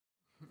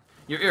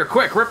Your ear,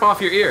 quick, rip off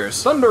your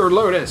ears. Thunder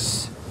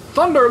Lotus!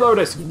 Thunder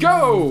Lotus,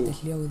 go!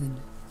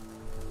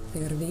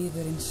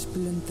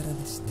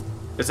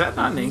 Is that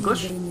not in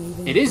English?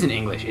 It is in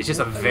English, it's just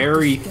a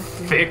very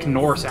thick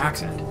Norse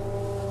accent.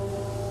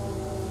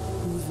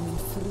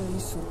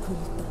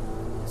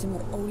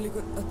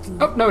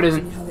 Oh, no it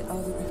isn't.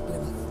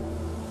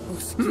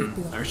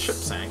 Our ship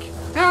sank.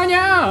 Oh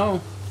no!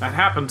 That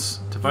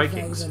happens to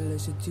Vikings.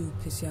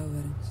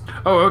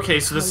 Oh, okay,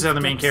 so this is how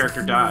the main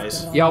character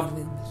dies. Yup.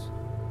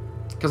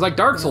 Because like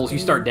Dark Souls, you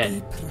start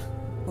dead.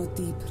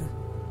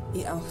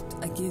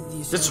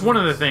 That's one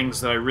of the things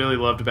that I really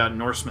loved about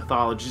Norse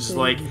mythology is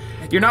like,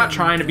 you're not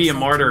trying to be a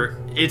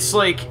martyr. It's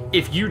like,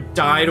 if you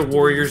died a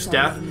warrior's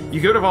death,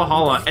 you go to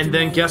Valhalla, and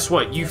then guess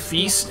what? You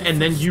feast,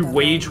 and then you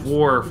wage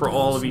war for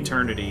all of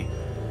eternity.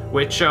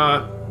 Which,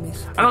 I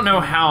don't know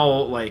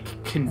how,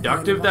 like,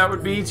 conductive that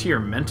would be to your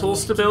mental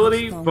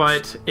stability,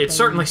 but it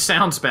certainly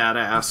sounds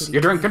badass.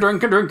 You're drinking,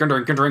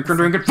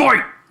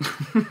 fight!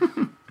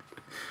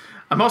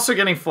 I'm also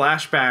getting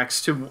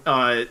flashbacks to,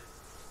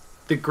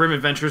 the grim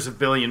adventures of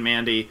Billy and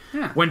Mandy.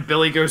 Yeah. When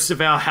Billy goes to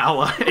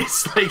Valhalla,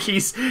 it's like he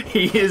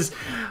is,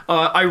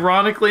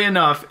 ironically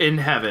enough, in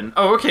heaven.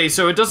 Oh, okay,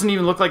 so it doesn't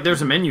even look like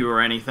there's a menu or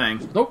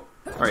anything. Nope.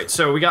 Alright,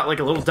 so we got like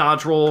a little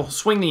dodge roll,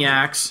 swing the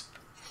axe.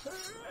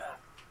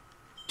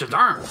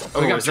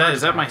 Oh,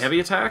 is that my heavy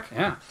attack?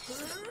 Yeah.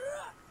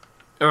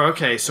 Oh,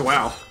 okay, so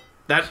wow.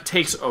 That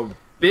takes a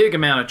big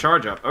amount of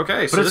charge up.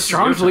 Okay, so but it's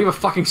strong to leave a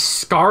fucking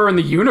scar in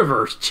the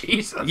universe,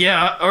 Jesus.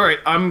 Yeah, alright,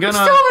 I'm gonna... It's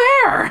still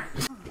there!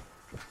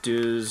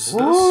 Does this...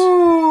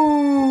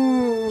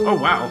 Ooh. Oh,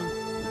 wow.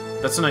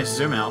 That's a nice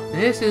zoom out.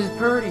 This is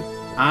pretty.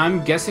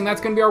 I'm guessing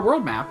that's gonna be our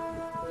world map.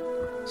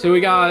 So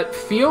we got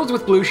fields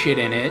with blue shit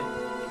in it,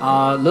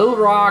 little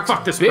rocks,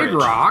 big bridge.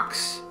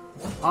 rocks,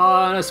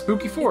 and a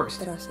spooky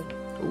forest.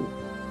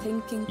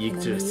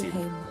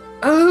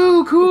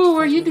 Oh, cool,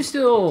 we're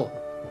Yggdrasil.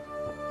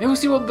 Maybe we'll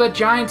see what the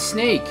giant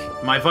snake.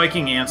 My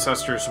Viking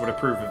ancestors would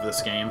approve of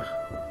this game.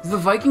 The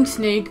Viking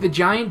snake, the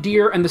giant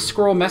deer, and the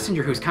squirrel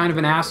messenger who's kind of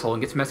an asshole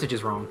and gets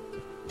messages wrong.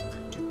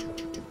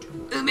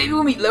 Maybe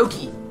we'll meet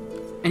Loki.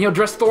 And he'll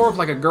dress Thor up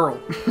like a girl.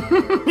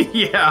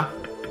 Yeah.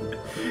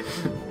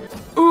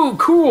 Ooh,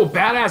 cool,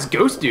 badass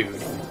ghost dude.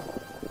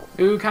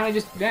 Who kind of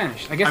just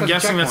vanished. I guess I'm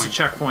that's guessing a that's a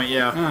checkpoint,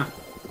 yeah.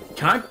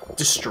 Can I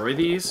destroy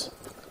these?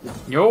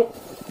 Nope.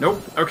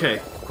 Nope.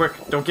 Okay, quick,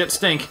 don't get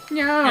stink.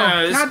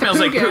 No, this not smells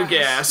the like poo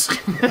gas.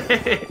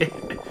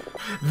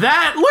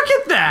 That, look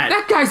at that!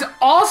 That guy's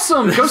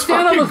awesome! Go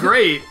stand on the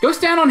great. Go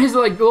stand on his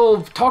like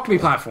little talk to me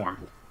platform.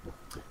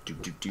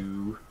 Dude,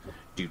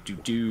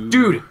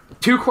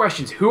 2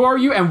 questions. Who are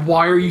you and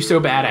why are you so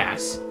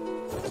badass?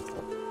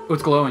 Oh,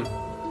 it's glowing.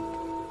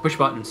 Push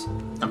buttons.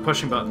 I'm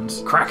pushing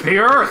buttons. Crack the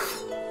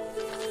earth!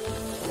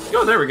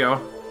 Oh, there we go.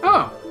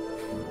 Oh.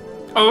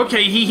 Oh,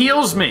 okay, he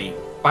heals me.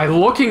 By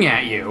looking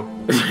at you.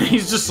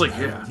 He's just like,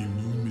 yeah.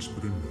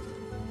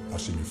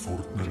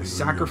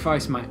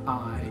 Sacrifice my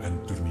eye.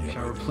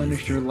 Shall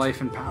replenish your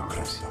life and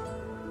powers.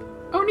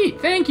 Oh,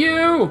 neat. Thank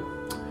you!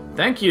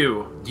 Thank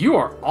you. You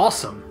are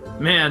awesome.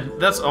 Man,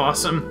 that's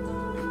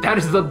awesome. That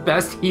is the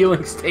best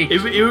healing stage.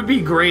 It would be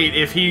great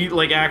if he,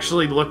 like,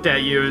 actually looked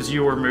at you as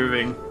you were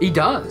moving. He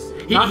does.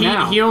 Not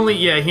now. He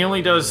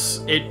only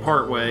does it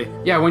part way.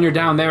 Yeah, when you're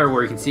down there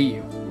where he can see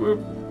you.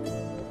 Whoop.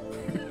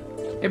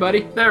 Hey,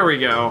 buddy. There we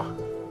go.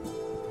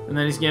 And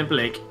then he's gonna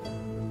blink.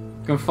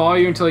 Gonna follow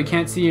you until he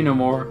can't see you no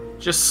more.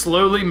 Just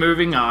slowly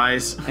moving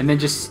eyes. And then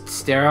just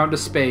stare out into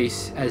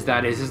space, as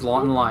that is his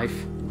lot in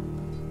life.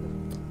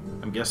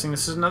 I'm guessing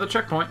this is another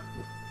checkpoint.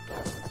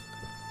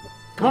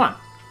 Come on.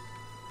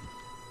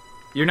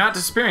 You're not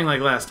disappearing like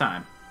last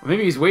time. Well,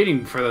 maybe he's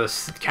waiting for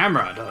the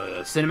camera to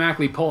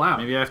cinematically pull out.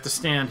 Maybe I have to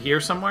stand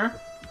here somewhere?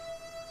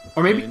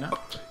 Or maybe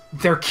not.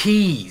 They're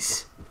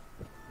keys.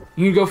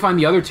 You can go find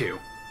the other 2.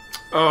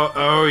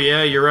 Oh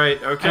yeah, you're right.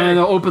 Okay. And then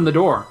they'll open the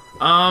door.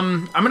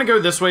 I'm gonna go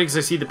this way because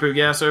I see the poo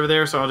gas over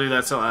there, so I'll do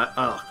that.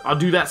 I'll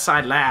do that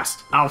side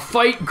last. I'll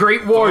fight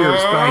great warriors,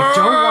 but I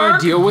don't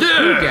want to deal with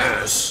poo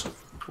gas.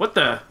 What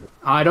the?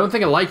 I don't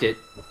think it liked it.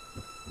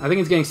 I think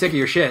it's getting sick of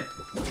your shit.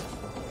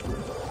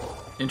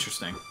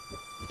 Interesting.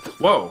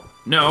 Whoa.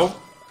 No.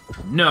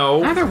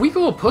 No. Ah, they're weak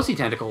little pussy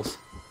tentacles.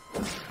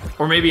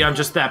 Or maybe I'm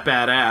just that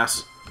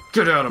badass.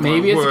 Get out of my way.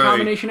 Maybe it's a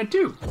combination of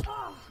 2.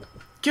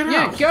 Get out.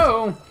 Yeah,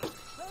 go.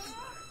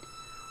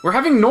 We're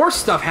having Norse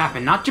stuff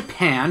happen, not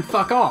Japan.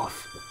 Fuck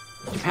off.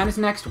 Japan is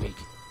next week.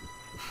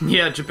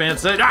 Yeah, Japan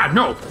said,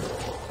 no.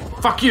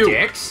 Fuck you.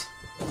 Dicks.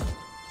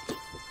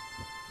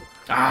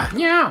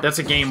 Yeah. That's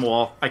a game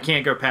wall. I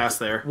can't go past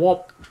there.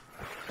 Well,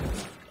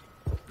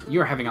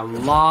 you're having a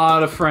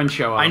lot of friends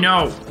show up. I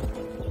know.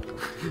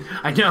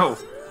 I know.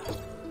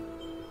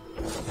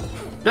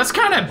 That's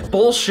kind of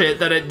bullshit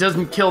that it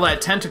doesn't kill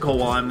that tentacle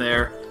while I'm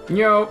there.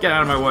 Yo. Get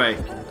out of my way.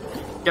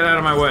 Get out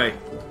of my way.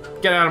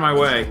 Get out of my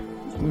way.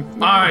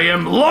 I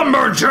am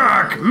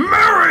Lumberjack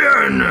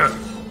Marion!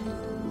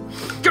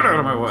 Get out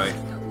of my way.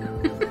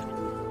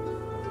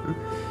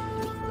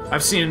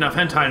 I've seen enough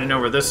hentai to know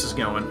where this is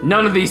going.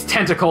 None of these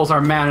tentacles are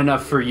man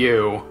enough for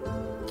you.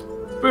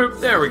 Boop,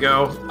 there we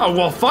go. Oh,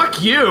 well,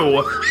 fuck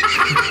you!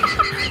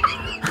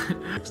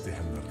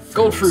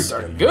 Gold fruits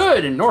are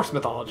good in Norse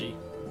mythology.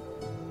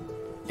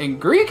 In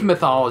Greek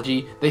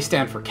mythology, they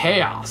stand for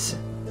chaos.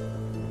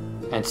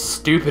 And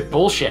stupid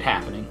bullshit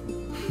happening.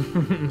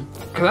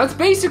 Because that's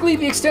basically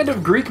the extent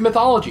of Greek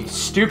mythology.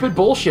 Stupid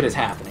bullshit is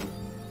happening.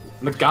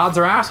 And the gods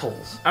are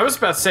assholes. I was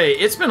about to say,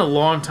 it's been a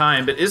long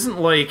time, but isn't,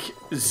 like,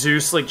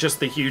 Zeus, like, just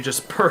the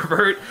hugest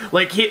pervert?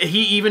 Like,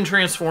 he even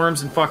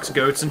transforms and fucks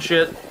goats and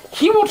shit?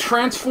 He will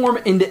transform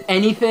into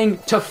anything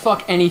to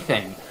fuck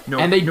anything. No,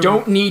 and they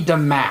don't need to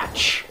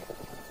match.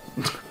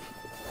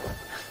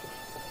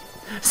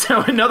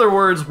 So, in other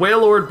words,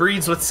 Whalelord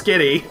breeds with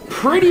Skitty.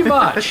 Pretty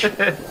much.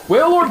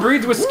 Whalelord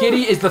breeds with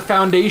Skitty is the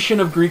foundation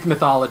of Greek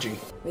mythology.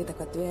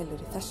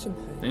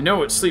 They know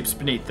what sleeps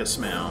beneath this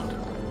mound.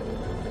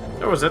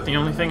 Oh, was that the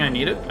only thing I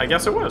needed? I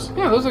guess it was.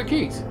 Yeah, those are the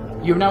keys.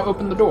 You have now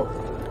opened the door.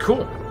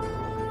 Cool.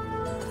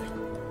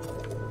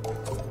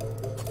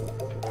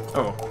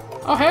 Oh.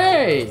 Oh,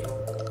 hey!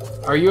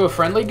 Are you a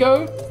friendly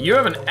goat? You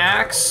have an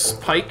axe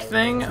pike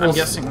thing? Well, I'm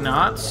guessing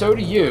not. So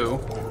do you.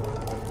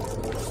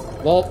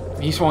 Well,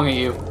 he swung at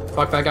you.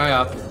 Fuck that guy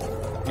up.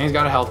 And he's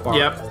got a health bar.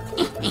 Yep.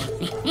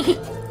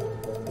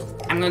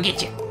 I'm gonna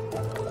get you.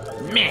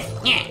 Meh,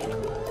 yeah.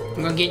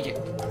 I'm gonna get you.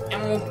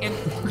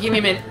 Give me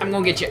a minute. I'm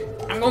gonna get you.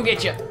 I'm gonna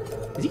get you.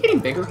 Is he getting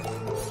bigger?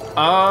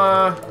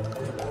 I'm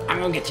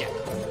gonna get you.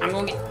 I'm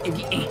gonna get.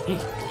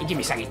 Give me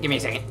a second. Give me a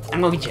second.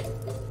 I'm gonna get you.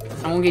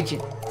 I'm gonna get you.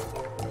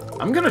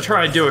 I'm gonna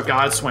try to do a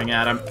god swing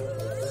at him.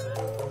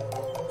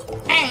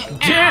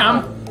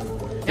 Damn!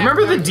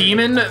 Remember the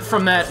demon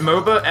from that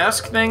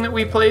MOBA-esque thing that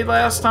we played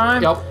last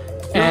time? Yep.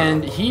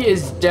 And he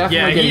is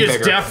definitely getting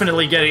bigger.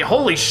 Definitely getting.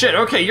 Holy shit!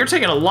 Okay, you're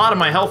taking a lot of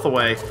my health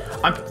away.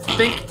 I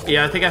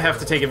think I have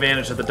to take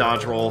advantage of the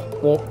dodge roll.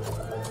 Well,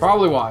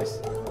 probably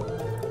wise.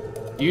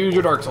 Use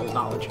your Dark Souls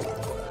knowledge.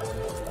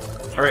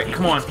 All right,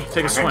 come on,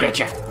 take a swing. I'm gonna get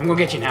you. I'm gonna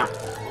get you now.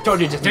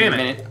 Told you just a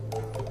minute.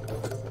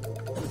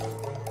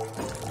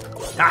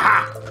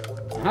 Aha!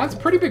 That's a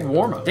pretty big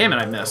warm-up. Damn it,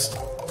 I missed.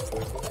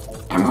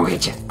 I'm gonna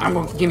get you.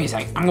 Give me a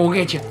second. I'm gonna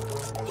get you.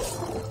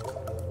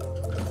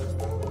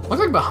 Looks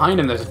like behind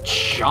him there's a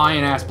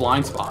giant-ass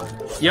blind spot.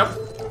 Yep.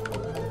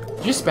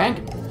 Just spank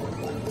him.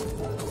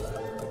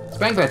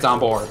 Spank that's on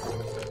board.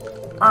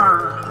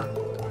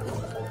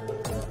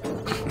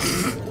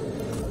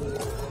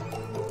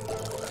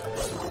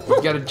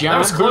 You got a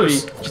giant booty.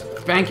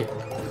 Just spank it.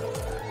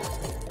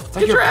 It's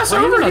like Get your ass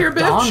over here,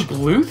 bitch! Don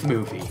Bluth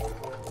movie.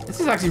 This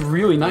is actually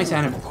really nice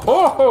anime.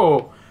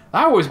 Oh,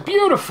 that was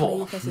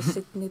beautiful.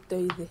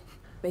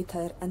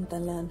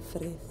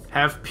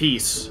 Have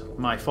peace,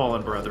 my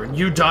fallen brethren.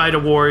 You died a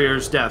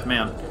warrior's death,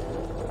 man.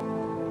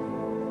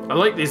 I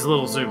like these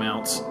little zoom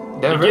outs.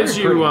 It gives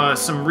you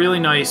some really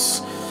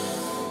nice,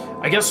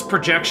 I guess,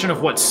 projection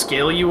of what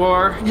scale you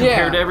are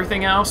compared to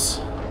everything else.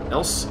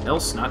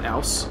 Not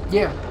else.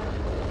 Yeah.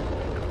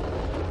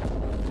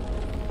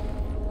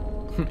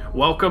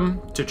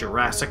 Welcome to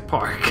Jurassic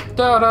Park.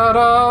 Da da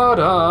da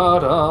da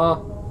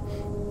da.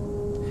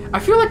 I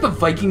feel like the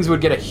Vikings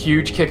would get a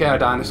huge kick out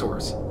of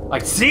dinosaurs.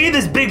 Like, see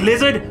this big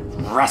lizard?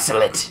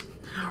 Wrestle it.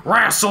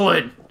 Wrestle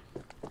it.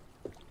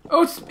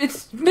 Oh,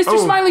 it's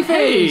Mr. Smiley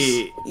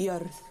Face.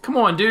 Hey. Come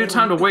on, dude.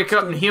 Time to wake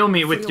up and heal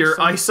me with your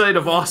eyesight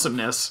of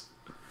awesomeness.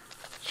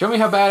 Show me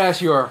how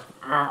badass you are.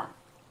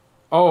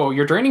 Oh,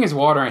 you're draining his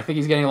water. I think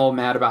he's getting a little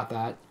mad about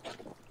that.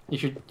 You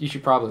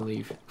should probably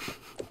leave.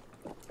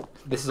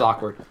 This is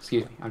awkward.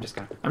 Excuse me. I'm just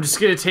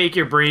gonna take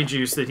your brain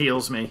juice that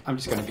heals me. I'm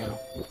just gonna go.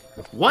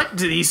 What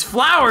do these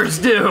flowers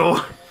do?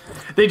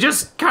 They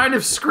just kind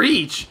of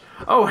screech.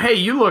 Oh, hey,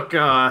 you look,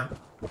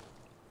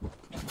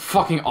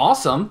 fucking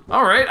awesome.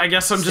 Alright, I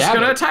guess I'm just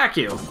gonna attack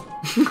you.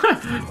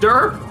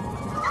 Derp.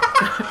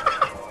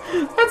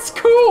 That's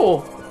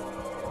cool.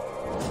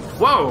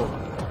 Whoa.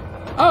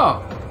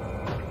 Oh.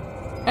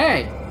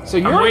 Hey, so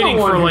you're I'm waiting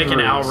for, like,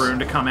 an owl rune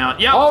to come out.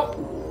 Yep. Oh.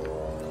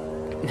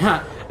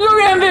 Look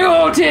at them big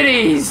old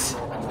titties!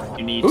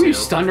 You need to. You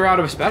stunned her out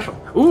of a special.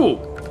 Ooh!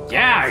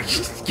 Yeah,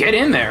 get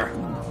in there.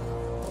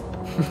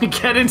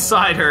 Get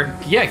inside her.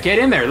 Yeah, get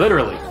in there,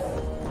 literally.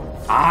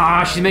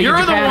 Ah, she's making Japan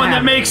You're the one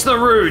happen. that makes the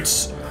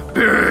roots,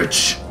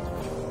 bitch!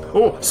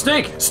 Oh,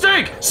 steak!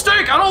 Steak!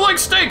 Steak! I don't like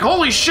steak!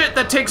 Holy shit,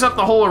 that takes up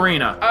the whole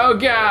arena. Oh,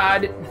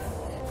 God.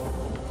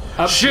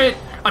 Shit!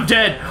 I'm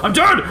dead! I'm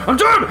dead! I'm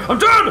dead! I'm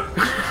dead!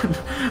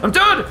 I'm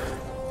dead!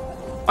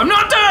 I'm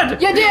not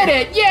dead! You did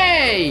it!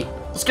 Yay!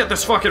 Let's get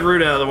this fucking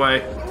root out of the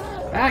way.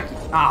 Back.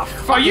 Ah,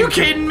 fuck. Are you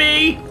kidding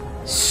me?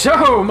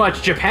 So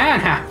much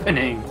Japan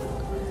happening.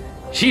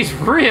 She's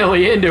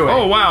really into it.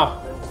 Oh, wow.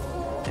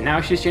 And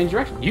now she's changed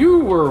direction.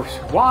 You were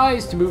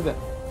wise to move that.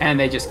 And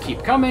they just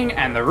keep coming,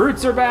 and the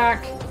roots are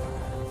back.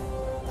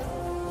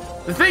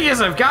 The thing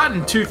is, I've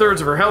gotten 2/3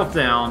 of her health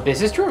down.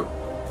 This is true.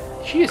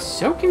 She is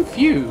so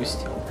confused.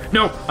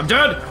 No, I'm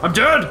dead! I'm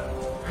dead!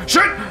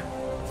 Shit!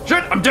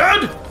 Shit, I'm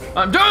dead!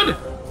 I'm dead!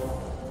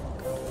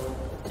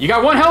 You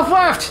got 1 health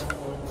left!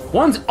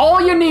 One's all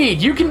you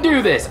need. You can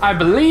do this. I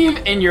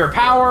believe in your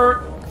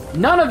power.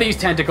 None of these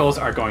tentacles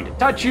are going to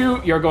touch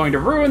you. You're going to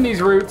ruin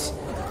these roots.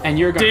 and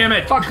you're gonna Damn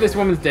it. fuck this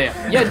woman's day up.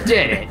 You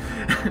did it.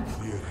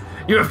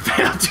 You have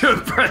failed to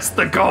impress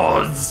the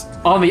gods.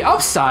 On the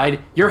upside,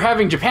 you're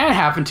having Japan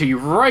happen to you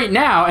right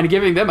now and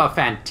giving them a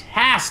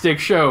fantastic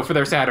show for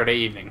their Saturday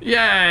evening.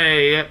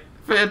 Yay!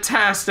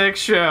 Fantastic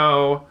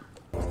show.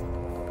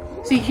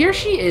 See, here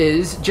she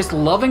is, just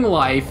loving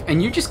life,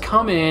 and you just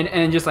come in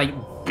and just like,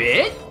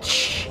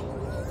 bitch,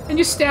 and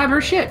just stab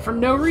her shit for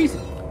no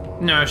reason.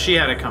 No, she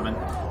had it coming.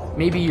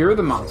 Maybe you're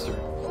the monster.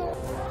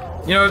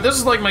 You know, if this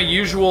is like my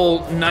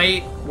usual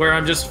night where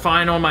I'm just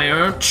fine on my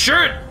own,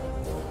 shit!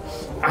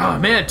 Oh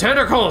man,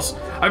 tentacles!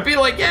 I'd be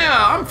like,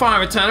 yeah, I'm fine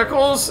with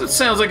tentacles. It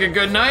sounds like a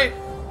good night.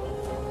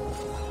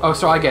 Oh,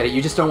 so I get it.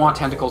 You just don't want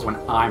tentacles when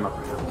I'm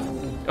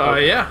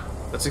around. Yeah,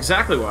 that's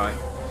exactly why.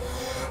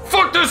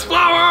 Fuck this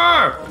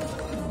flower!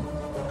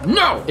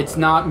 No! It's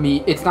not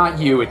me. It's not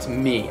you. It's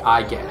me.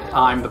 I get it.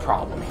 I'm the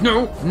problem.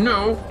 No,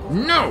 no,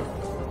 no!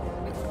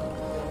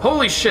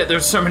 Holy shit,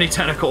 there's so many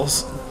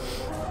tentacles.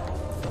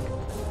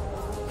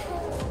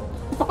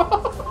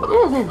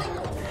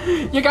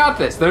 You got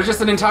this. There's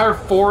just an entire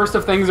forest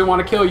of things that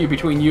want to kill you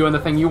between you and the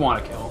thing you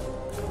want to kill.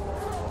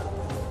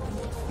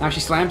 Now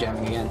she's slam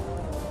jamming again.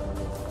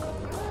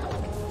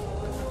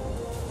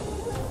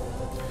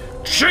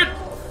 Shit!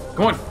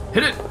 Come on,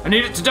 hit it! I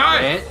need it to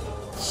die! Hit.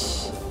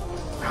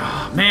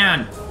 Oh,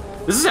 man,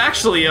 this is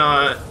actually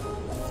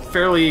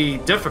fairly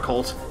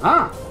difficult.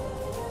 Ah.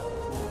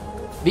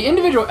 The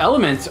individual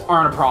elements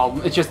aren't a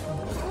problem. It's just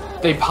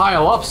they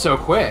pile up so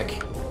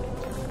quick.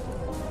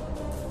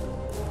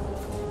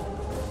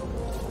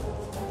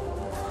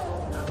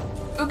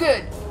 Oh,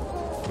 good.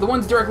 The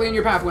ones directly in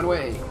your path went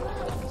away.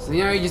 So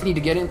now you just need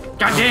to get in.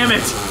 God damn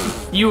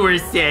it! You were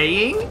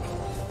saying? You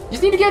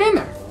just need to get in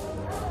there.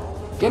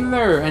 Get in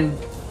there and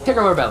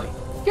tickle her belly.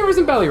 Give her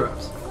some belly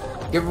rubs.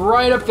 Get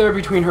right up there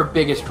between her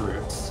biggest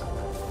roots.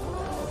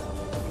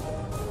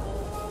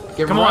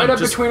 Get right up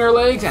between her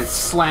legs and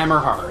slam her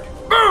hard.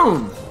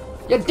 Boom!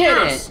 You did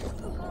it!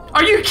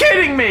 Are you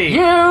kidding me?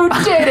 You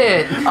did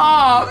it!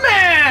 Oh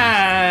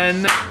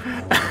man!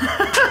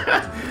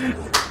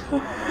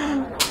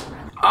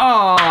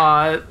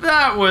 Aw,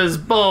 that was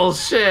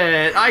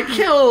bullshit. I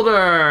killed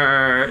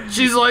her.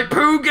 She's like,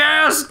 poo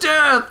gas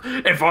death.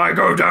 If I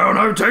go down,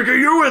 I'm taking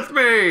you with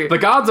me. The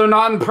gods are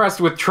not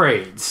impressed with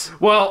trades.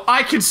 Well,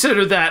 I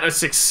consider that a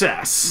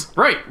success.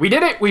 Right, we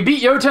did it. We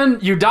beat Jotun.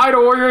 You died a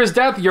warrior's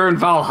death. You're in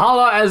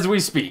Valhalla as we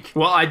speak.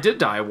 Well, I did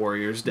die a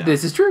warrior's death.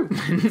 This is true.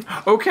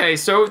 Okay,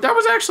 so that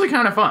was actually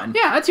kind of fun.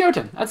 Yeah, that's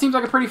Jotun. That seems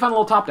like a pretty fun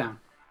little top-down.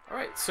 All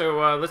right,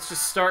 so let's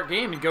just start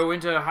game and go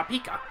into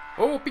Hopiko.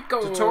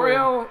 Hopiko.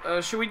 Tutorial?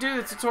 Should we do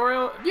the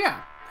tutorial?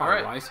 Yeah. All right.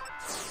 Otherwise.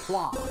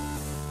 Fly.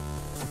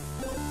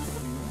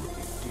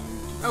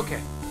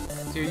 Okay.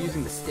 So you're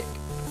using the stick.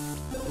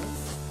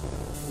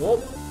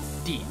 Whoop.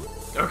 D.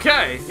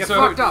 Okay. Get so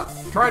fucked up.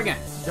 Try it again.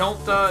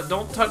 Don't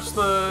touch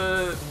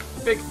the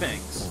big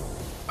things.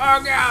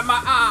 Oh god,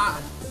 my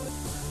eye.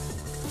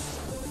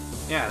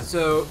 Yeah.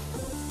 So.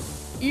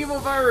 Evil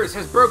virus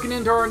has broken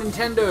into our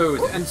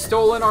Nintendos and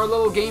stolen our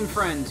little game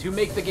friends who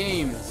make the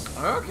games.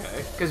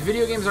 Okay. Because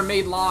video games are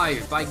made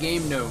live by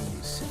game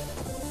gnomes.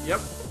 Yep.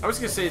 I was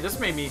gonna say, this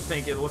made me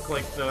think it looked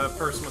like the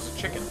person was a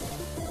chicken.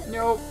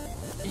 Nope.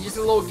 He's just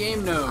a little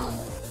game gnome.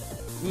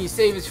 And you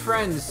save his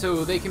friends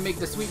so they can make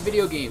the sweet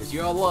video games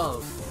you all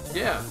love.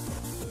 Yeah.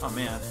 Oh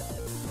man.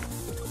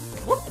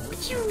 Whoop!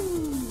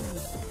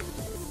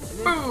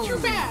 Boom! You're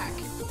back!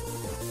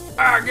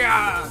 Oh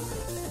god!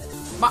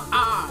 My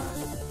eye!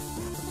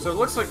 So it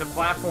looks like the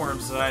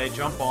platforms that I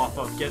jump off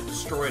of get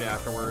destroyed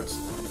afterwards.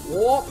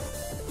 Whoop!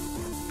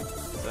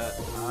 That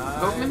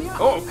Poke him in the eye.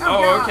 Oh,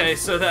 God. Okay.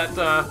 So that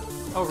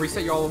Oh,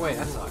 reset you all the way.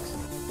 That sucks.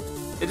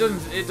 it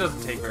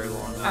doesn't take very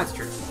long. Though. That's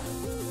true.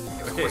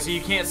 Okay, so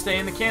you can't stay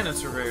in the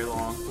cannons for very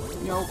long.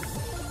 Nope.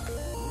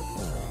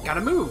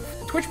 Gotta move.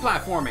 Twitch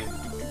platforming.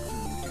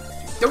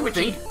 Don't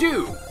think,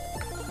 do.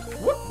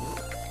 Whoop!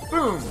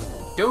 Boom!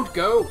 Don't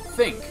go,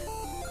 think.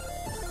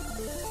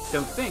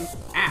 Don't think,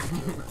 act.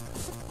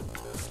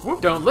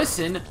 Whoop. Don't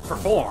listen,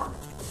 perform.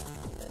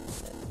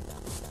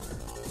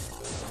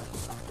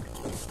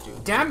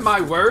 Damn my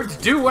words,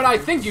 do what I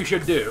think you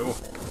should do.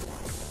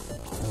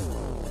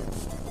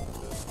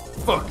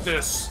 Fuck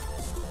this.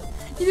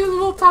 You do a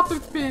little top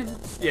of spin.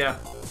 Yeah.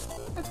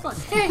 That's fun.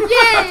 Yay!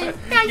 Yay!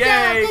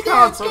 Yay, Good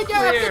job! console Good job!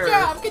 clear. Good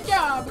job! Good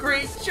job!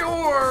 Great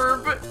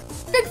job!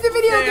 Fix the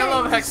video Hey, game. I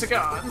love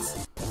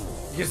hexagons.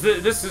 Because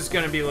this is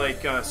going to be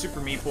like Super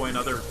Meat Boy and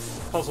other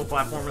puzzle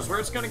platformers where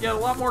it's going to get a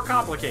lot more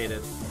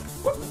complicated.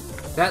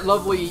 That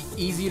lovely,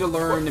 easy to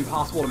learn,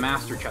 impossible to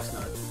master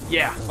chestnut.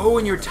 Yeah. Oh,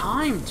 and your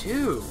time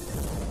too.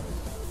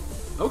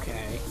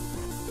 Okay.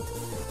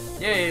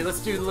 Yay, let's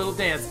do the little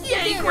dance. You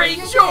Yay, did it, great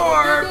you did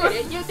job!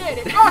 it, you did it!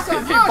 You did it!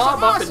 Awesome! They Awesome!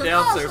 bob up and Awesome!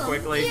 down so Awesome!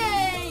 quickly.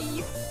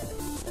 Yay!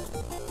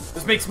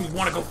 This makes me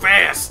want to go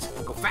fast.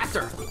 Go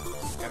faster.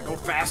 Gotta go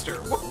faster.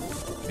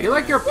 Whoop. Be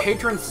like your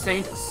patron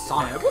saint,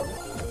 Sonic. And whoop.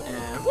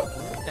 And whoop.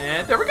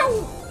 And there we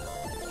go.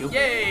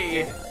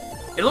 Yay!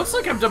 It looks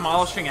like I'm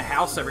demolishing a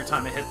house every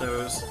time I hit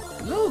those.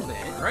 A little bit.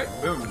 Alright,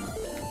 boom.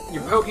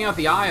 You're poking out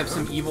the eye of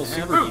some evil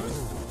super boom. demon.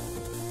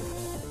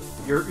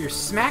 You're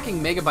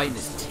smacking Megabyte in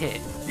his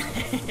tit.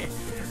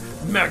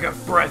 Mega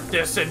breath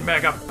this and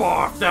mega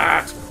barf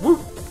that. Woo.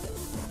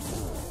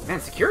 Man,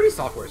 security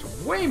software is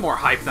way more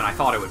hype than I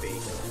thought it would be.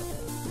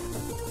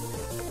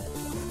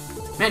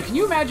 Man, can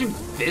you imagine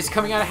this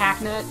coming out of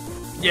Hacknet?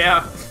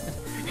 Yeah.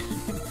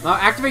 Now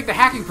activate the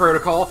hacking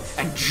protocol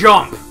and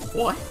jump.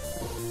 What?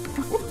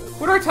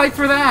 What do I type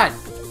for that?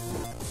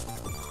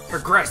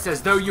 Progress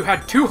as though you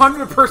had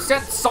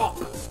 200%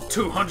 SOP.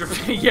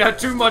 200. Yeah,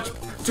 too much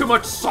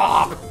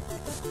sob.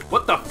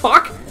 What the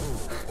fuck?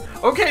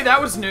 Okay, that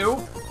was new.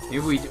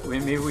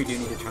 Maybe we do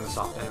need to turn the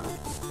SOP down.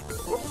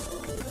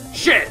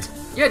 Shit.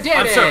 You did it.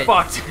 I'm so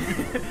fucked.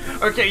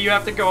 Okay, you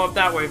have to go up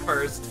that way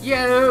first.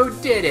 You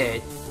did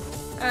it.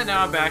 And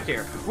now I'm back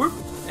here. Whoop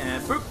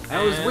and boop.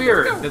 That was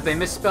weird that they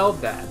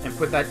misspelled that and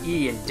put that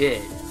E in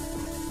did.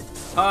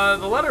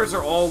 The letters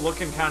are all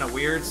looking kind of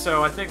weird,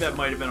 so I think that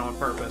might have been on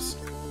purpose.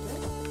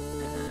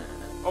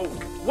 Oh,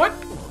 what?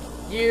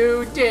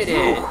 You did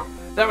it.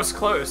 That was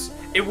close.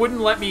 It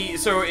wouldn't let me,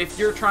 so if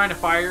you're trying to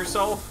fire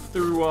yourself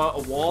through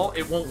a wall,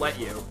 it won't let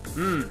you.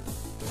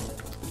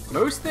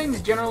 Most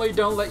things generally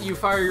don't let you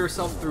fire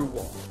yourself through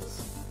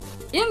walls.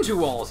 Into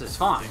walls is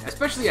fine,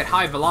 especially at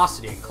high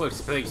velocity in close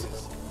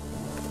spaces.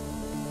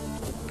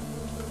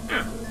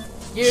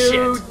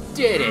 You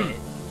did it.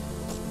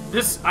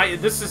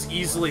 This is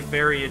easily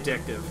very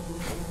addictive.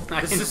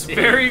 This is see.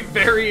 very,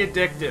 very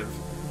addictive.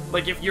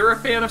 Like, if you're a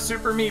fan of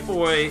Super Meat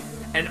Boy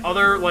and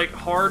other, like,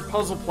 hard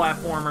puzzle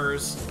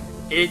platformers,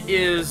 it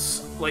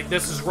is, like,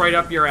 this is right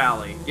up your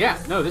alley.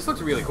 Yeah, no, this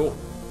looks really cool.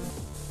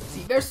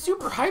 See, they're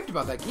super hyped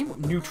about that game.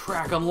 New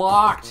track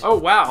unlocked. Oh,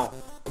 wow.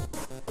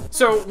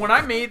 So, when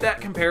I made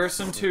that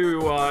comparison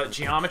to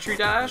Geometry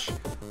Dash,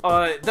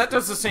 that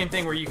does the same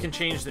thing where you can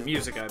change the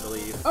music, I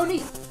believe. Oh,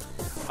 neat.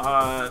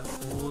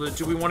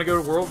 Do we want to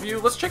go to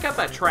Worldview? Let's check out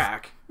that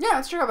track. Yeah,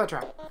 let's check out that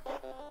track.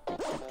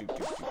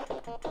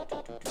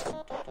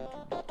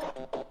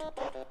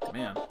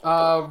 Man.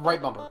 Right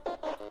bumper.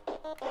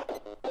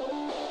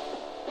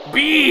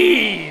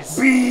 Bees!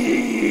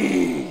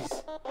 Bees!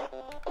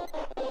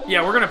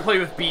 Yeah, we're gonna play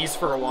with bees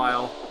for a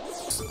while.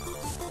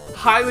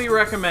 Highly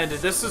recommended.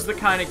 This is the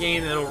kind of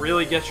game that'll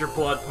really get your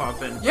blood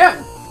pumping.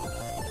 Yeah!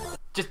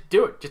 Just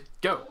do it. Just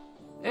go.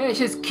 It's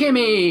just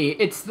Kimmy.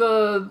 It's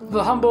the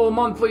Humble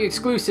Monthly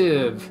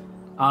exclusive.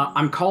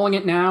 I'm calling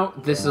it now.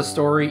 This is a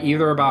story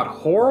either about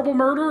horrible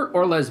murder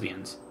or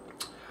lesbians.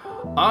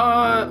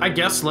 I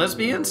guess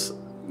lesbians?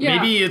 Yeah.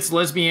 Maybe it's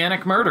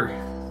lesbianic murder.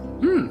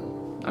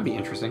 That'd be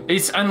interesting.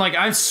 And like,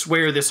 I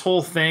swear this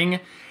whole thing,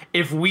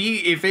 if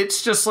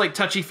it's just like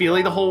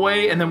touchy-feely the whole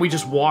way, and then we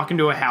just walk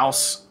into a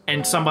house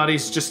and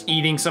somebody's just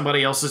eating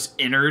somebody else's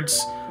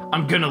innards,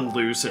 I'm gonna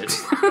lose it.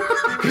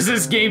 Because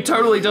this game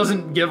totally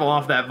doesn't give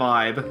off that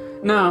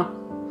vibe. No.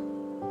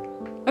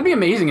 That'd be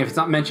amazing if it's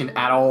not mentioned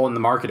at all in the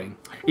marketing.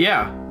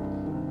 Yeah.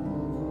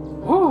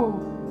 Whoa.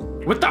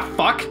 What the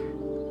fuck?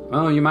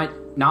 Well, you might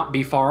not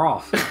be far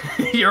off.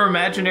 Your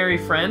imaginary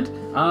friend?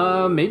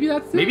 Maybe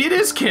that's it. Maybe it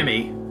is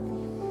Kimmy.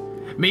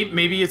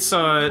 Maybe it's,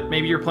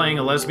 maybe you're playing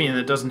a lesbian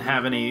that doesn't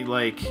have any,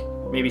 like,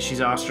 maybe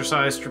she's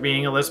ostracized for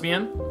being a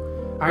lesbian?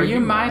 Are you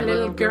my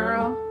little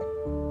girl?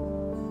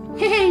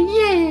 Hey,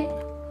 yeah!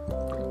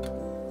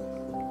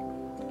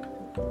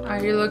 Are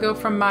you the girl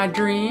from my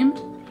dream?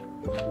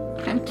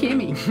 I'm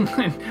Kimmy.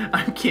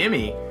 I'm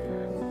Kimmy.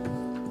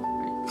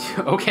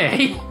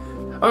 Okay.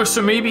 Oh,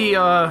 so maybe,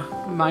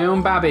 My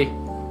own Bobby.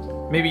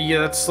 maybe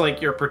that's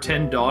like your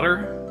pretend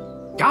daughter?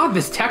 God,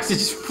 this text is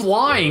just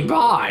flying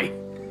by.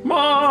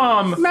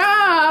 Mom!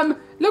 Mom!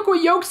 Look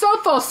what Yoke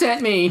Sothal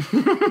sent me!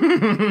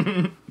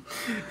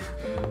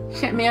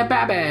 Sent me a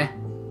baby.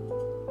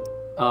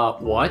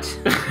 What?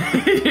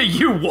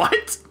 You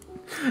what?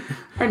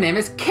 Her name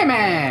is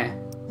Kimmy.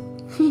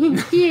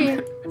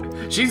 Yeah.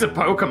 She's a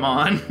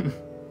Pokemon.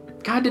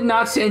 God did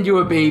not send you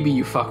a baby,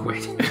 you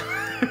fuckwit.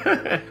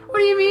 What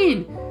do you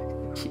mean?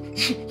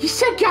 You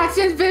said God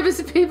sends babies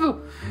to people.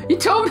 You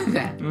told me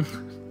that.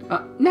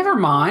 Never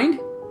mind.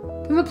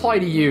 Doesn't apply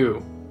to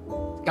you.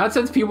 God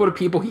sends people to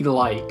people he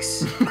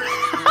likes. Fuck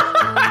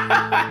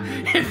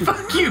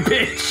you,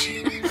 bitch.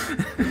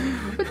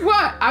 But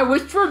what? I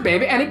wished for a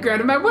baby and it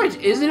granted my wish.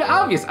 Isn't it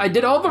obvious? I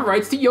did all the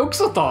rites to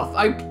Yog-Sothoth.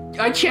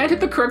 I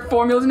chanted the correct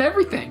formulas and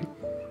everything.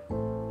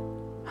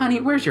 Honey,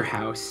 where's your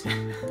house?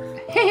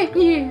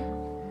 Yeah.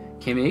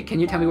 Kimmy, can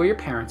you tell me where your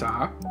parents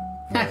are?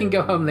 I can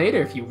go home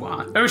later if you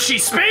want. Oh, she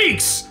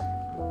speaks!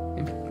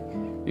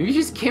 Maybe you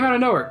just came out of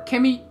nowhere.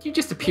 Kimmy, you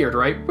just appeared,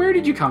 right? Where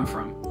did you come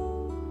from?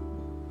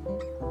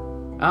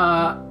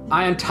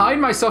 I untied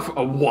myself.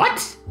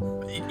 What?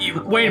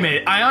 Wait a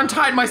minute. I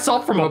untied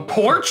myself from a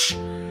porch?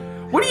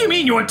 What do you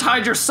mean you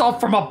untied yourself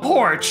from a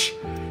porch?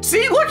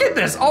 See, look at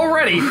this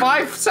already.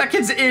 5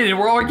 seconds in and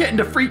we're all getting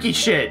to freaky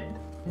shit.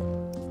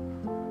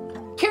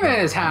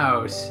 Kimmy's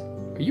house.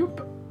 Are you?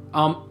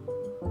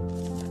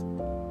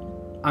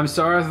 I'm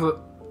sorry.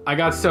 I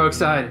got so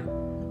excited.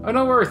 Oh,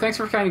 no worries. Thanks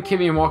for finding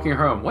Kimmy and walking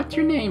her home. What's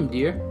your name,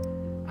 dear?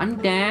 I'm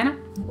Dana.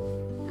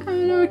 I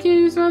know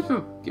Kimmy's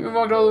responsible. Kimmy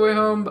walked all the way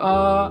home.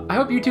 I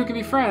hope you two can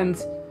be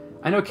friends.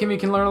 I know Kimmy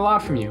can learn a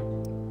lot from you.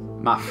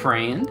 My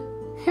friend?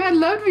 I'd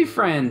love to be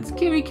friends.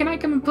 Kimmy, can I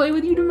come and play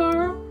with you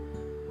tomorrow?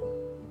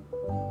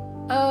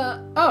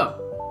 Oh.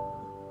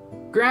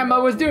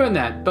 Grandma was doing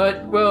that,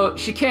 but, well,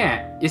 she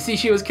can't. You see,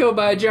 she was killed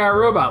by a giant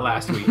robot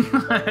last week.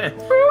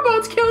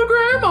 Robots kill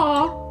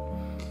Grandma!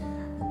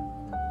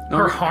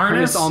 Her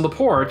harness on the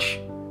porch.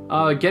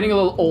 Getting a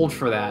little old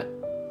for that.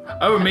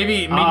 Oh,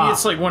 maybe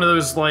it's like one of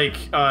those like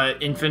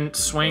infant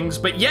swings.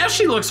 But yeah,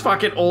 she looks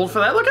fucking old for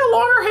that. Look how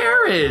long her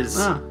hair is.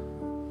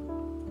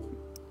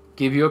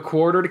 Give you a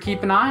quarter to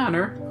keep an eye on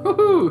her.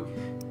 Woohoo!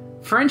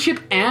 Friendship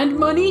and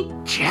money?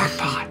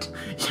 Jackpot.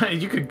 Yeah,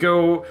 you could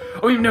go.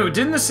 Oh no,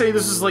 didn't this say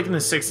this was like in the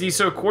 60s?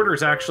 So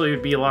quarters actually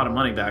would be a lot of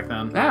money back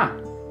then. Yeah.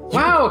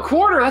 Wow, a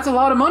quarter. That's a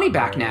lot of money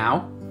back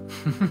now.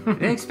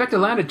 Didn't expect to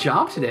land a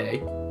job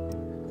today.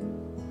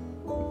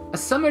 A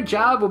summer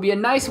job will be a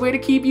nice way to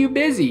keep you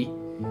busy.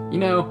 You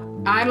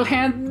know, idle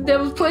hand,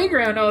 devil's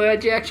playground, all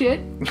that jack shit.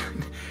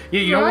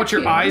 Yeah, you don't want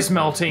your eyes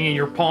melting and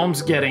your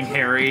palms getting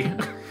hairy.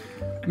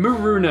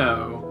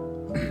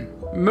 Monroe,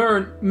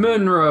 yeah.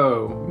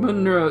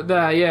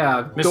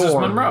 Mrs.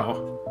 Door.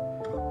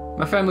 Monroe.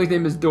 My family's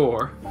name is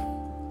Door.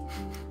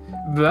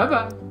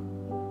 Bye-bye.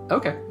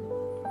 Okay.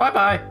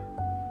 Bye-bye.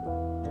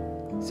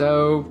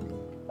 So...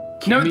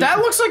 No, that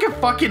looks like a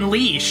fucking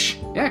leash.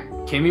 Yeah,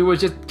 Kimmy was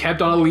just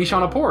kept on a leash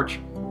on a porch.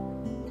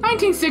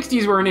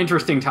 1960s were an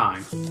interesting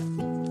time.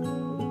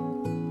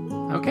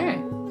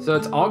 Okay, so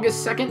it's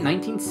August 2nd,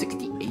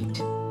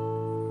 1968.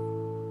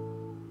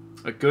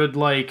 A good,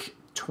 like,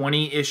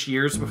 20-ish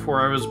years before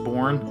I was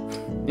born.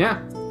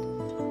 Yeah.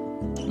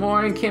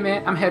 Morning,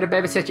 Kimmy. I'm here to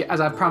babysit you as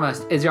I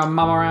promised. Is your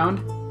mom around?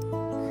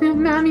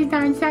 Mommy's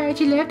not inside.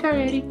 She left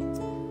already.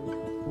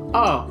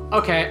 Oh,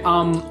 okay.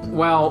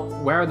 Well,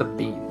 where are the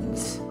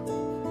beans?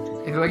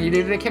 Is it like you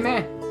did it,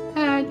 Kimmy?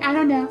 I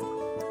don't know.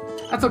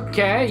 That's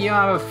okay. You don't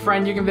have a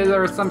friend you can visit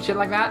or some shit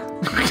like that?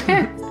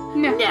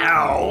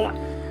 No.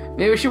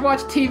 Maybe we should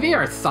watch TV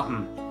or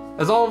something.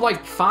 There's all of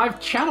like 5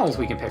 channels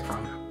we can pick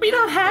from. We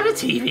don't have a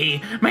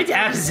TV. My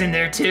dad is in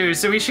there too,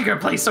 so we should go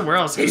play somewhere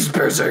else. He's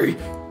busy.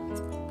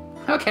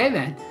 Okay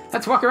then.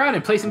 Let's walk around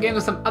and play some games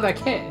with some other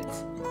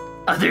kids.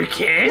 Other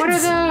kids? What are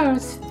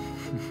those?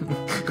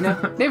 No,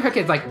 neighborhood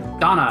kids like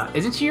Donna.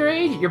 Isn't she your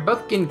age? You're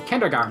both in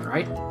kindergarten,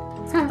 right?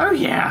 Oh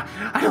yeah.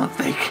 I don't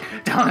think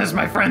Donna's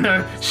my friend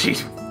though. She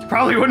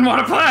probably wouldn't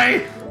want to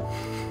play.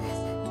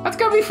 Let's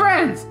go be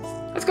friends.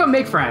 Let's go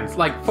make friends,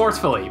 like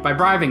forcefully, by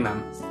bribing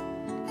them.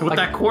 With like,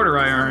 that quarter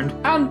I earned.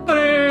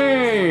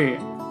 Anthony!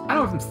 I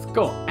know from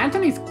school.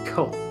 Anthony's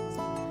cool.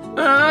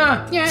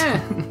 Yeah,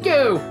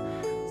 go.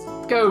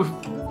 Let's go.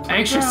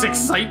 Anxious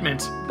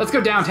excitement. Let's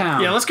go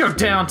downtown. Yeah, let's go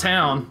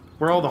downtown,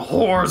 where all the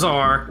whores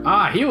are.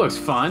 Ah, he looks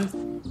fun.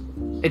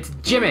 It's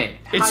Jimmy.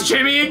 It's Hi,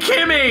 Jimmy and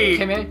Kimmy.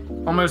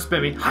 Kimmy. Almost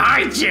Bibby.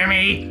 Hi,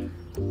 Jimmy.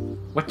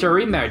 What you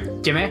reading there,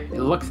 Jimmy? It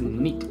looks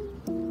neat.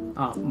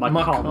 Oh, my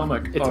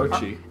comic,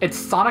 Archie. It's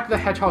Sonic the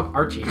Hedgehog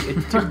Archie.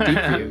 It's too deep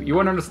for you. You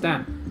wouldn't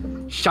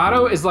understand.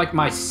 Shadow is like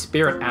my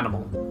spirit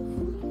animal.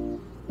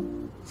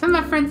 Some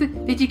of my friends,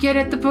 did you get it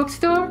at the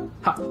bookstore?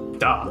 Ha,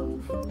 duh.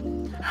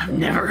 I've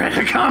never read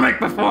a comic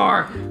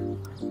before.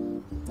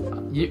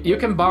 You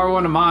can borrow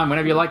one of mine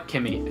whenever you like,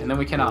 Kimmy, and then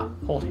we can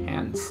hold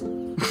hands.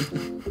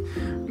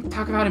 We can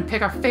talk about and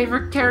pick our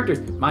favorite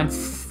characters.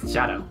 Mine's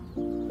Shadow.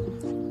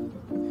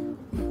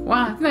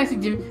 Wow, it's nice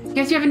of you.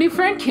 Guess you have a new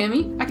friend,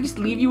 Kimmy. I can just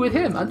leave you with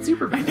him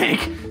unsupervised. I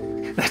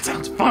think that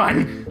sounds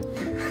fun.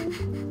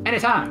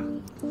 Anytime.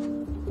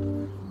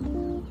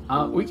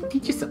 We can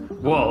teach you some.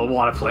 Whoa,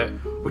 want to play?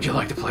 Would you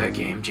like to play a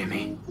game,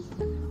 Jimmy?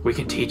 We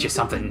can teach you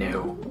something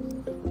new.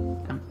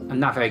 I'm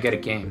not very good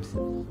at games,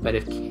 but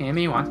if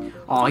Kimmy wants,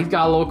 oh, he's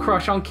got a little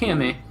crush on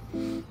Kimmy.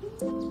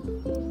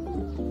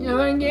 You know,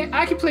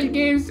 I can play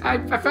games. I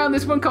found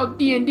this one called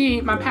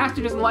D&D. My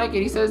pastor doesn't like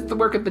it. He says it's the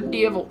work of the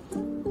devil.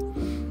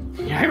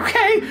 Yeah,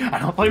 okay. I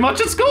don't play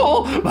much at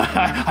school, but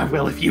I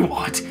will if you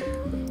want.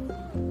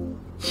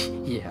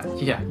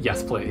 Yeah,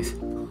 yes, please.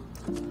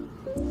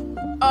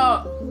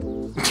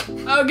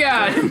 Oh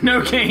god.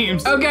 No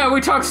games. Oh god,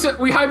 we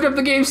hyped up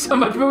the game so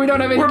much, but we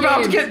don't have any games. We're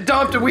about to get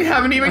dumped and we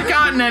haven't even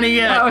gotten any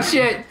yet. Oh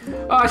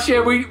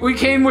shit, we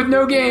came with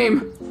no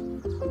game.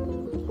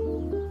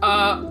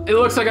 It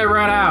looks like I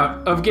ran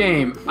out of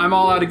game. I'm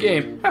all out of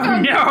game. Oh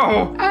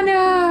no. Oh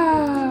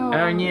no.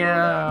 Oh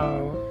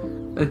no.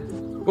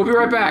 We'll be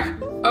right back.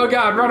 Oh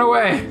god, run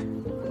away.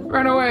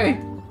 Run away.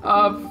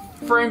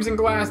 Frames and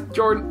glass,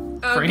 Jordan.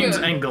 Frames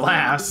and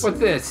glass? What's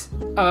this?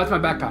 Oh, that's my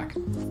backpack.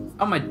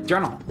 Oh, my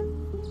journal.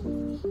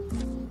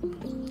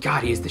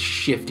 God, he is the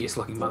shiftiest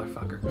looking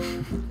motherfucker.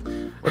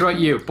 What about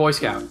you, Boy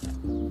Scout?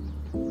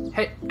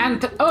 Hey,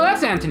 oh,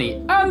 that's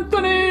Anthony.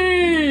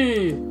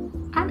 Anthony!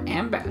 I'm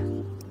Amber.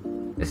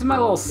 This is my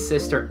little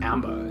sister,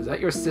 Amber. Is that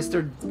your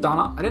sister,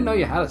 Donna? I didn't know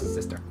you had a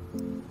sister.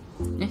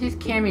 This is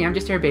Kimmy. I'm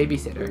just her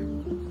babysitter.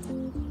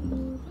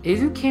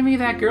 Isn't Kimmy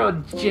that girl,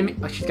 Jimmy?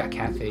 Oh, she's got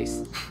cat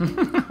face.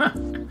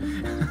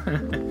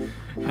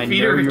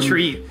 Feed her a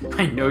treat.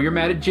 I know you're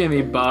mad at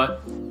Jimmy,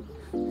 but...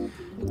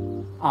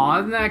 Aw,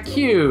 isn't that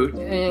cute?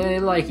 They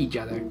like each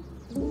other.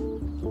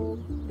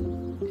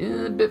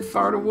 A bit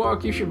far to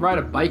walk. You should ride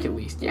a bike at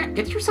least. Yeah,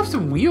 get yourself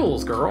some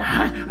wheels, girl.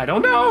 I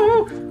don't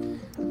know.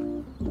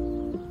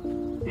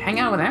 Hang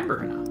out with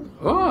Amber.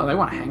 Oh, they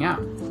want to hang out.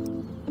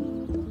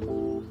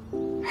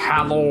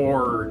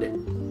 Hallord.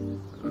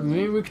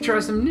 Maybe we could try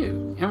some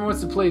new. Amber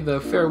wants to play the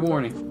fair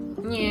warning.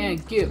 Yeah,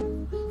 good.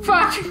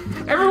 Fuck!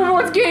 Everyone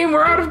wants game.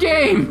 We're out of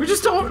game. We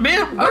just don't,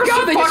 man. Oh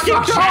god, they just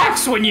fucked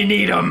jacks when you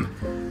need them.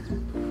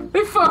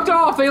 They fucked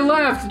off. They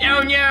left.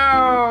 Oh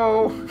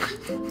no.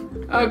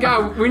 Oh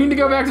god, we need to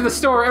go back to the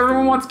store.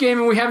 Everyone wants game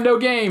and we have no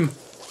game.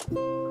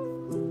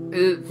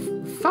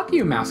 Fuck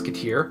you,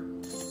 Mouseketeer.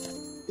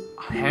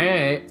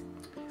 Hey.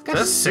 Is that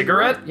a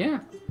cigarette? Yeah.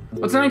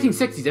 Well, it's the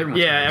 1960s. Everyone.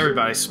 Yeah,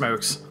 everybody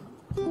smokes.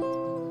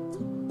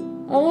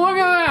 Oh, look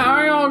at that. How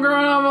are y'all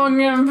growing up on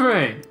getting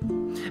paid?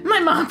 My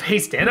mom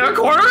pays Dad a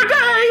quarter a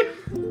day.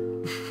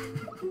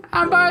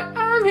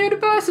 I'm here to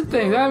buy some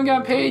things. I haven't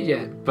got paid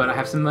yet, but I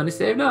have some money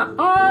saved up.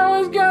 Oh, I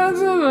always got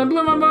something. I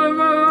blew my money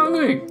for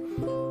week.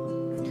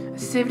 I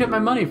saved up my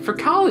money for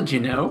college, you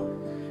know.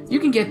 You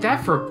can get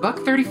that for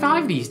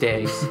 $1.35 these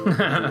days.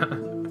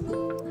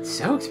 It's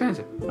so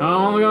expensive.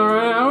 Oh my god,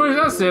 I wish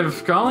I saved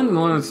for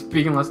college,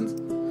 speaking lessons.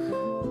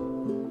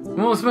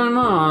 Won't spend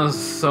money on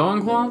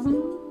sewing cloths?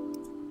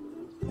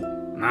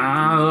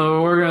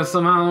 Nah, we're gonna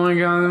somehow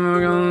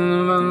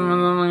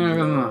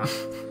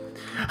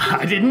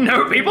I didn't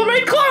know people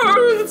made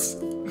clothes.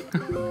 I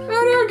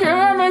don't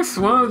care, I make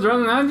swim,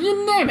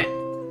 you name it.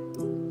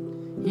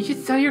 You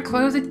should sell your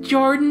clothes at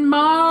Jordan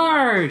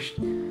Marsh.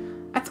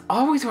 That's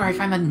always where I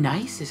find the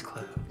nicest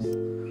clothes.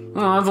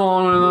 Oh, that's a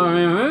long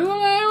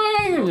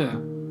way.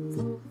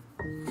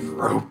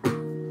 Rope.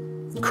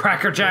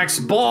 Cracker Jacks,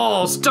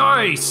 balls,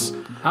 dice.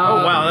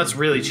 Oh wow, that's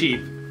really cheap.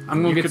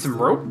 I'm gonna get some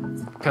rope,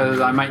 because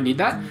I might need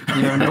that.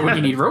 You never know when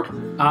you need rope.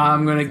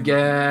 I'm gonna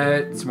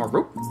get some more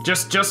rope.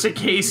 Just in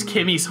case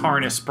Kimmy's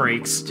harness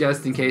breaks.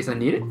 Just in case I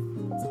need it.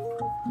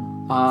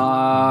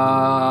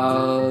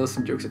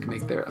 Some jokes I can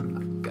make there. I'm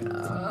not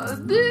gonna...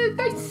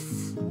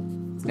 dice!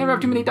 Never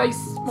have too many dice.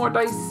 More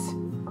dice.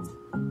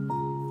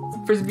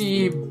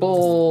 Frisbee,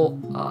 bowl,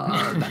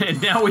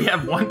 And now we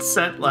have 1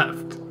 cent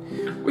left.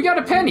 We got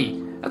a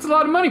penny. That's a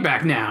lot of money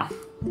back now.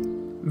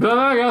 But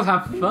I guess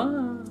have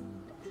fun.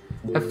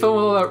 Have fun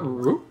with all that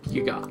rope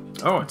you got.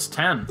 Oh, it's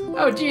 10.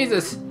 Oh,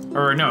 Jesus.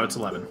 Or no, it's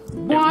 11. It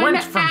 1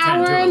 went from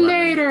 10 to hour 11.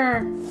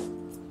 later.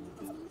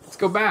 Let's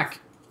go back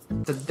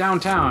to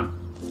downtown.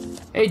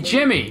 Hey,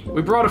 Jimmy,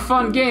 we brought a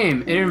fun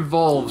game. It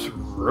involves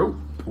rope.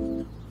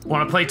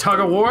 Want to play tug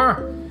of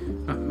war?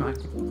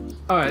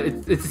 Oh,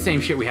 it's the same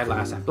shit we had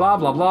last time. Blah,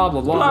 blah, blah,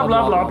 blah, Blah,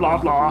 blah, blah, blah,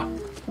 blah.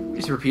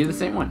 Just repeated the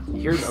same one.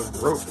 Here's a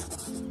rope.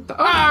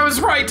 I was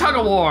right, tug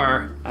of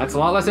war. That's a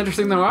lot less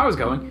interesting than where I was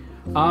going.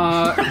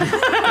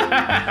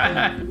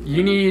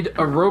 You need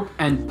a rope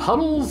and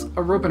puddles,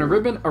 a rope and a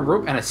ribbon, a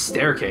rope and a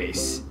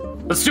staircase.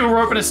 Let's do a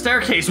rope and a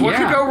staircase. What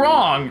could go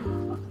wrong?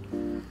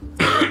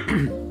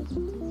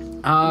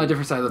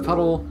 Different side of the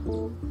puddle.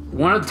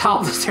 One at the top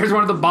of the stairs,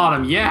 one at the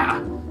bottom.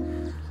 Yeah.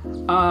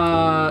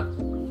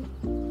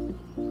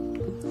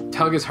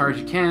 Tug as hard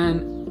as you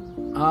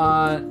can.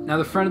 Now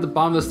the friend at the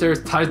bottom of the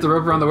stairs ties the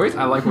rope around the waist.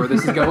 I like where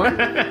this is going.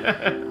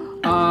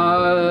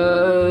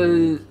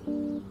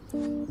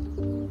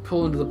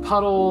 Pull into the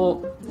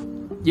puddle.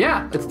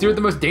 Yeah, let's do it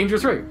the most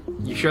dangerous way.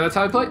 You sure that's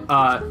how I play?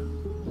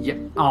 Yeah.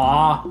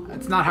 Aw,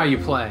 that's not how you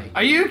play.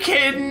 Are you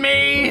kidding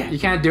me? You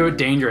can't do it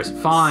dangerous.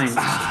 Fine.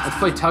 Let's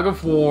play tug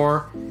of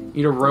war.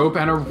 Need a rope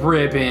and a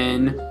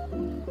ribbon.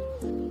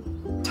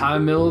 Tie the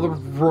middle of the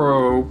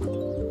rope.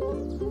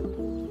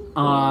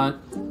 I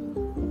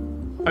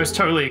was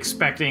totally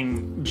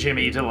expecting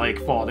Jimmy to like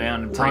fall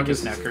down and break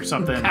his neck or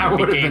something. That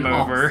would be game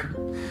over.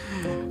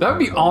 Awesome. That would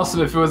be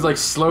awesome if it was like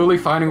slowly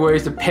finding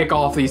ways to pick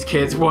off these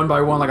kids one by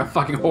one like a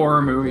fucking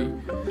horror movie.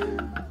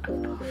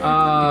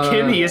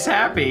 Kimmy is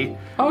happy.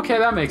 Okay,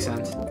 that makes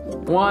sense.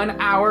 1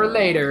 hour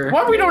later.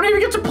 What? We don't even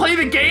get to play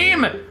the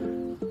game.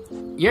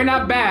 You're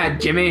not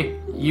bad, Jimmy.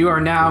 You are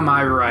now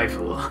my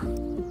rifle.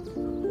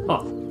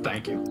 Oh,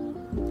 thank you.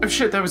 Oh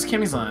shit, that was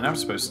Kimmy's line. I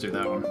was supposed to do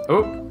that one.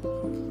 Oh,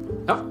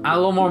 I had a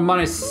little more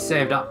money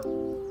saved up.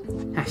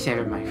 I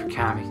saved money for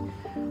comics.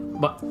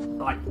 But,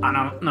 like, I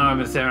don't know if I've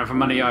been saving up for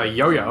money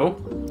yo-yo.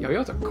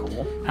 Yo-yos are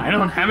cool. I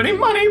don't have any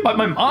money, but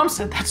my mom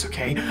said that's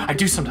okay. I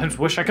do sometimes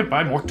wish I could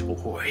buy more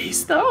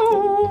toys,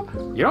 though.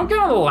 You don't get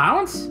an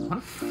allowance? What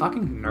a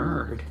fucking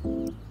nerd.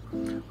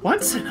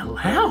 What's an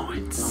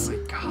allowance? Oh my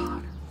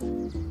god. A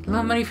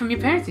little money from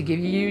your parents to give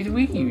you a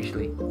week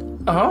usually.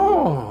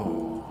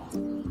 Oh.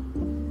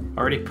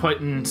 Already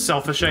putting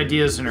selfish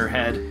ideas in her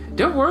head.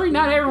 Don't worry,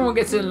 not everyone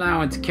gets an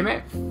allowance,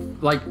 Kimmy.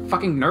 Like,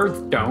 fucking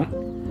nerds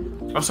don't.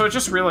 Also, I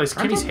just realized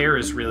Kimmy's hair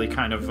is really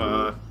kind of,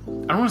 I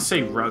don't want to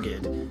say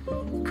rugged.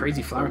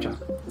 Crazy flower child.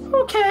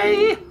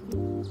 Okay.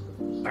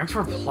 Thanks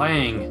for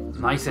playing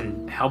nice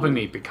and helping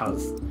me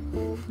because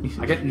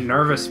I get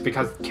nervous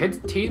because kids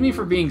tease me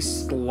for being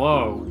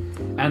slow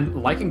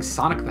and liking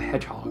Sonic the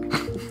Hedgehog.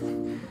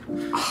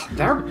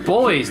 They're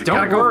bullies.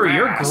 Don't worry,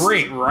 you're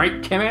great,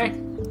 right, Kimmy?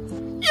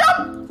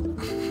 Yup.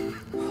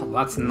 Oh,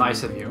 that's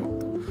nice of you.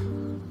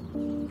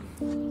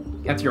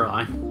 That's your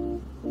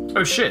line.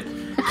 Oh shit.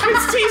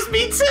 Kids tease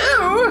me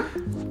too!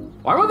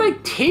 Why would they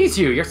tease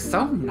you? You're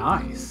so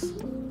nice.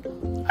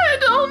 I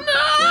don't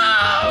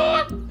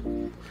know!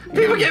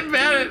 People get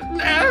mad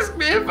and ask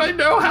me if I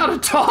know how to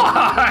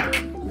talk!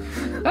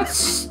 That's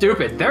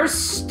stupid. They're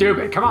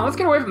stupid. Come on, let's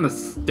get away from the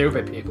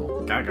stupid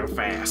people. Gotta go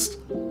fast.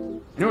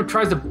 Anyone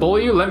tries to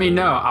bully you, let me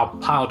know. I'll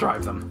pile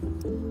drive them.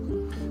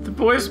 The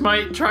boys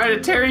might try to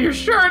tear your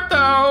shirt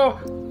though!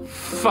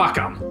 Fuck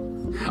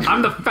them.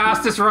 I'm the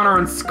fastest runner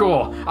in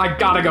school. I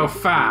gotta go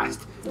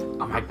fast.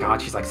 Oh my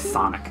god, she's like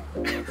Sonic.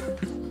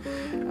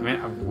 I mean,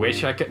 I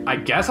wish I could. I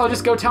guess I'll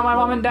just go tell my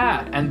mom and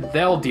dad, and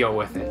they'll deal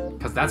with it,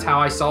 because that's how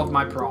I solve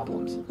my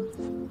problems.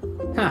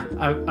 Huh,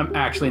 I'm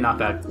actually not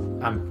that.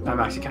 I'm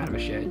actually kind of a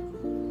shade.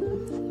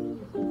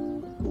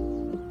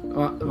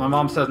 Well, my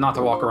mom says not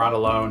to walk around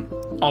alone.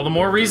 All the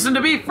more reason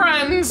to be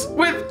friends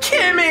with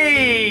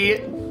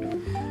Kimmy!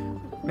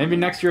 Maybe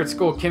next year at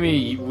school,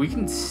 Kimmy, we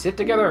can sit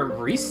together at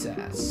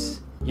recess.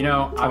 You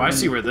know, I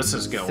see where this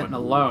is sitting going.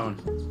 alone.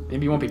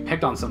 Maybe you won't be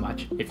picked on so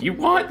much. If you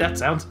want, that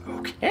sounds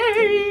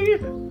okay.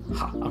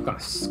 Ha, I'm gonna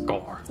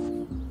score.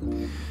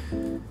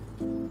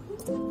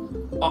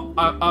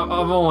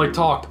 I've only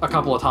talked a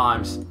couple of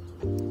times.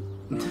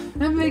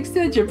 That makes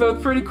sense, you're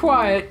both pretty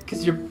quiet,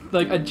 because you're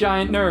like a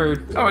giant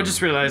nerd. Oh, I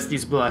just realized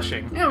he's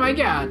blushing. Oh my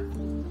god. ...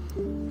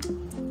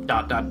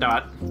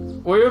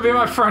 Will you be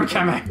my friend,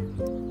 Kimmy?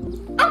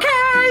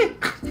 Okay!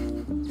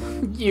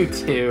 You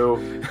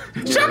too.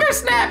 Sugar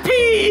snap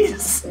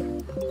peas!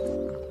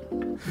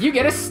 You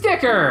get a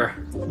sticker!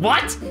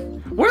 What?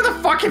 Where the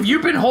fuck have you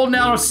been holding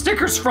out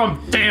stickers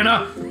from,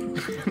 Dana?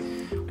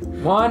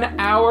 1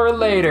 hour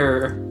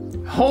later.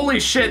 Holy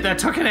shit, that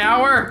took an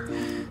hour?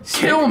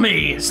 Kill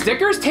me!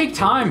 Stickers take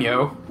time,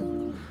 yo.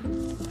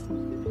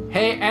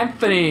 Hey,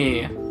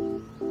 Anthony.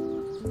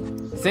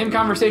 Same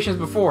conversation as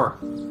before.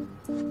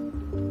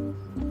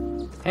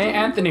 Hey,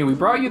 Anthony, we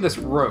brought you this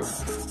rope.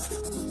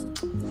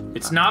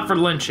 It's not for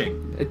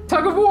lynching. A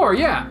tug of war,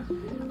 yeah.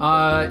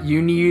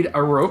 You need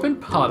a rope and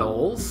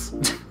puddles.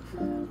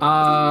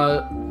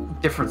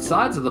 Different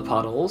sides of the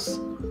puddles.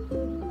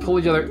 Pull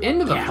each other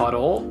into the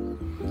puddle.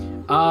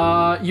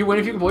 You win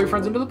if you can pull your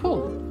friends into the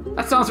pool.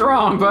 That sounds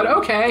wrong, but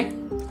okay.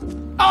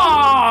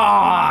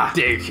 Ah!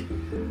 Dig.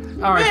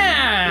 All right.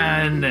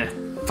 Man!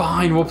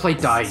 Fine, we'll play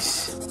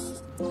dice.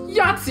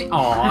 Yahtzee.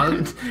 Aw.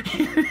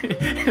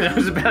 I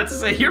was about to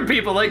say, your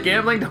people like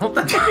gambling, don't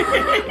they?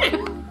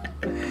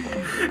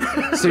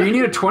 So you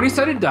need a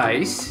 20-sided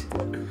dice.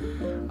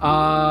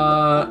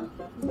 But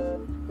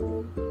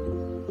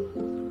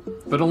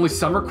only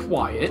some are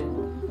quiet.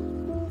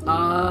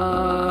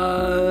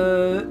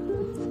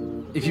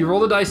 If you roll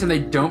the dice and they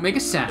don't make a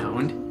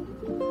sound,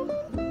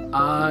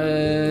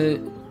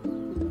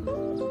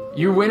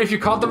 you win if you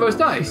caught the most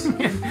dice.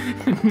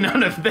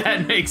 None of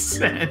that makes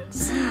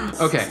sense.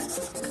 Okay,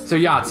 so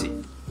Yahtzee.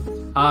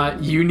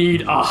 You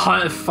need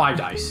 5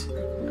 dice.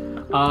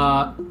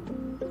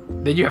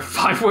 Then you have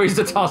 5 ways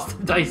to toss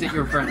the dice at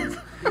your friends.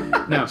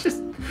 No.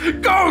 Just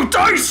go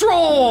dice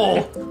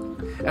roll!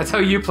 That's how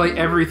you play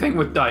everything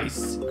with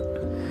dice.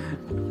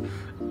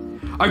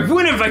 I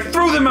win if I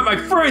throw them at my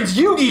friends!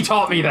 Yugi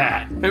taught me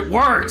that! It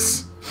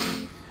works!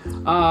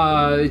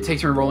 It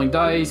takes turn rolling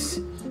dice.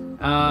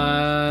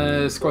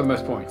 Score the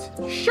most points.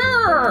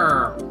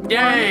 Sure!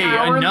 Yay!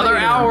 Another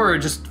hour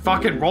just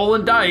fucking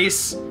rolling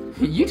dice.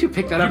 You two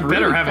picked that up really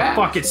better have fast.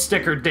 a fucking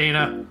sticker,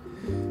 Dana.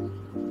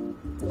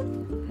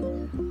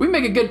 We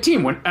make a good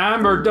team when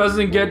Amber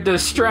doesn't get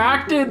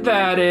distracted,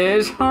 that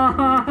is.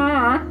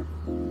 I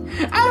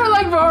don't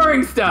like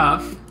boring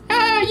stuff.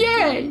 Ah,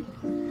 yay!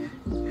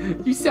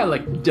 You sound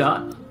like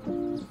Donna.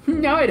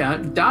 No, I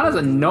don't. Donna's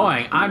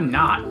annoying. I'm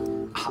not.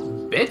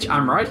 Oh, bitch,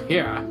 I'm right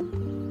here.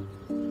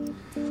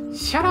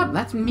 Shut up,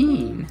 that's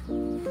mean.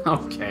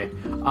 Okay,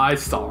 I'm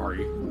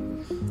sorry.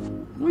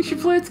 We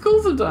should play at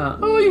school sometime.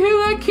 Oh, you hear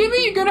that,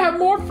 Kimmy? You're gonna have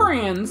more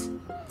friends.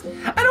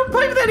 I don't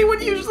play with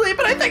anyone usually,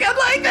 but I think I'd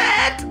like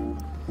that!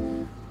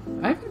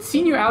 I haven't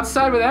seen you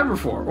outside with Amber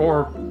before,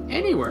 or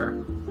anywhere.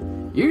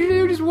 Usually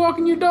you're just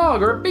walking your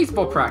dog or at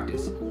baseball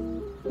practice.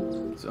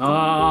 So,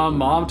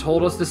 Mom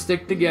told us to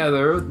stick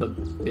together, the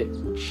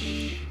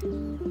bitch.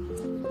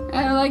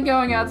 I don't like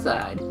going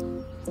outside.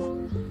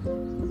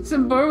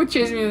 Some boy would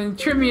chase me and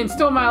trip me and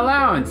stole my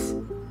allowance.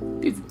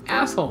 He's an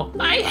asshole.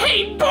 I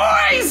hate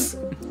boys!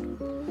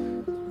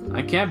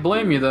 I can't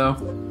blame you, though.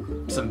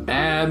 Some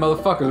bad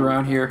motherfuckers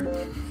around here.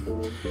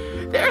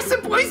 There are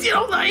some boys you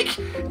don't like.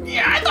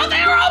 Yeah, I thought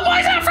they were all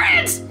boys and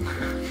friends!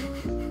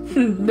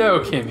 No,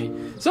 Kimmy.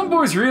 Some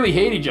boys really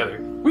hate each other.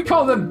 We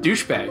call them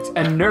douchebags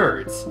and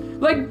nerds.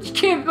 Like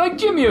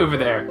Jimmy over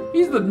there.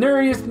 He's the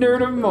nerdiest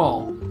nerd of them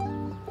all.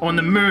 On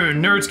the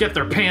moon, nerds get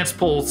their pants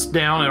pulled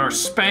down and are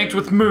spanked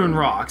with moon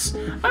rocks.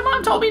 My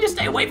mom told me to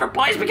stay away from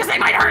boys because they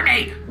might hurt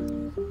me.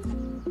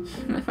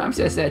 My mom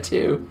says that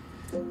too.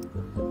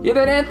 Yeah,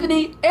 that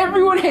Anthony,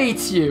 everyone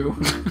hates you.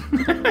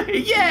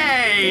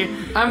 Yay!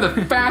 I'm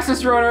the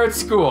fastest runner at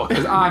school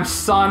because I'm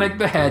Sonic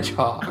the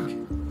Hedgehog.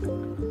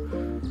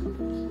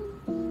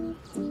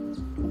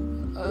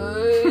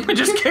 I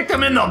just kicked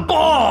him in the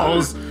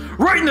balls!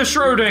 Right in the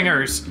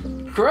Schrodinger's!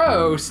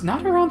 Gross.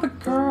 Not around the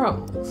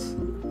girls.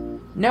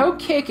 No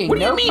kicking. What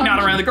do you mean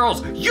not around the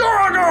girls?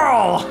 You're a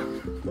girl!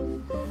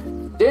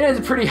 That is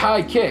a pretty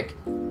high kick.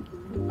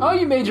 Oh,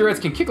 you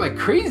majorettes can kick like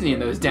crazy in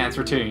those dance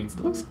routines.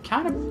 It looks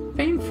kind of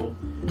painful.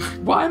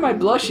 Why am I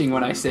blushing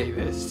when I say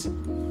this?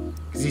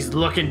 Because he's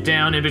looking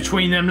down in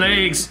between them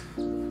legs.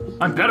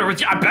 I'm better with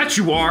you. I bet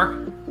you are.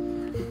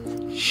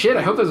 Shit,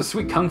 I hope there's a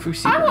sweet kung fu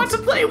sequence. I want to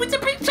play with the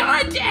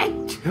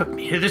baton. Took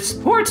me to the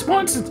sports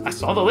once and I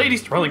saw the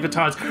ladies twirling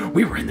batons.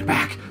 We were in the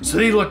back, so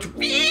they looked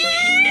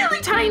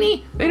really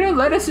tiny. They don't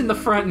let us in the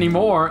front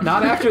anymore,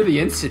 not after the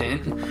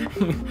incident.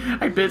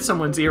 I bit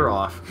someone's ear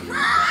off.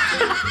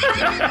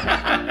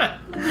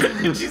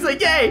 And she's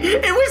like, yay,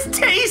 it was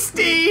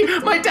tasty.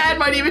 My dad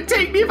might even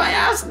take me if I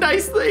asked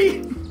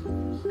nicely.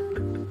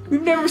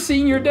 We've never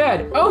seen your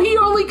dad. Oh, he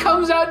only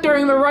comes out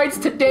during the rites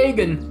to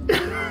Dagon.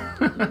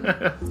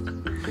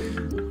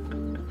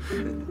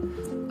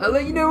 I'll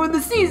let you know when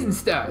the season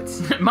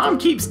starts. Mom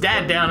keeps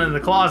dad down in the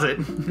closet.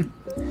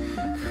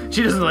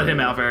 She doesn't let him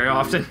out very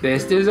often.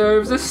 This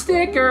deserves a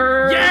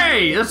sticker.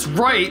 Yay, that's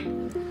right.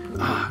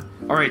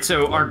 All right,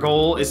 so our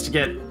goal is to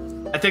get,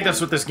 I think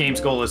that's what this game's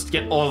goal is, to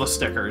get all the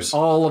stickers.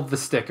 All of the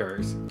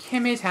stickers.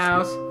 Kimmy's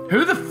house.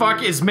 Who the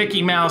fuck is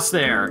Mickey Mouse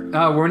there?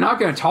 We're not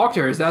gonna talk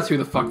to her, that's who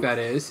the fuck that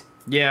is.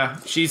 Yeah,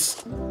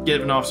 she's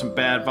giving off some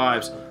bad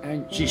vibes.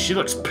 And She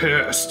looks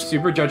pissed.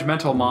 super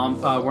judgmental,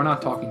 Mom. We're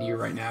not talking to you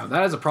right now.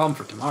 That is a problem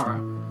for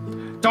tomorrow.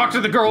 Talk to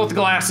the girl with the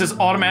glasses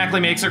automatically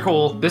makes her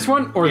cool. This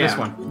one or this Yeah,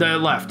 one? The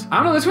left. I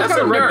don't know, this one's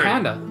That's got a a red nerd.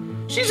 panda.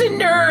 She's a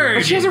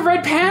nerd. She has a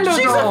red panda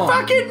She's doll. a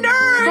fucking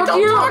nerd. Fuck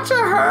Don't you. talk to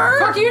her.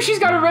 Fuck you, she's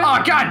got a red...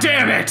 Oh, god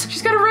damn it.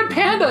 She's got a red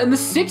panda in the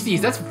 60s.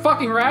 That's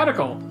fucking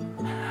radical.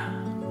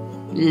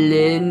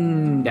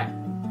 Linda.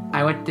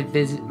 I went to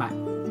visit my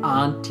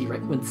auntie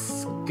right when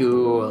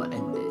school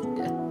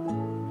ended.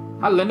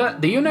 Hi, Linda.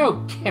 Do you know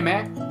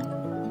Kimmy?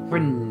 We're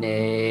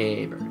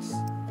neighbors.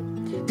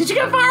 Did you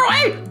get far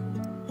away?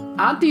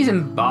 Auntie's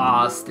in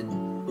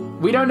Boston.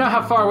 We don't know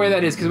how far away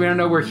that is because we don't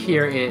know where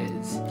here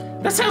is.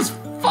 That sounds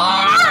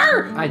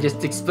far. I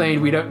just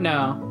explained we don't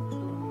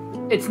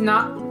know. It's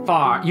not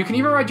far. You can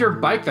even ride your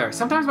bike there.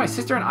 Sometimes my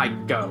sister and I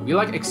go. We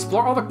like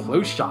explore all the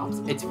clothes shops.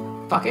 It's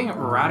fucking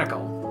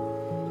radical.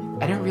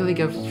 I don't really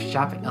go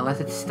shopping unless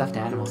it's stuffed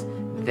animals.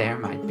 They're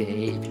my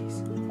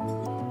babies.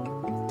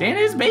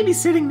 Dana's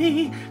babysitting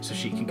me so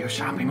she can go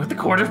shopping with the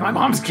quarters my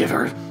mom's give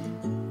her.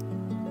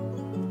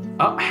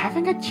 Oh,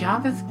 having a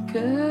job is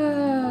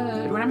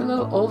good. When I'm a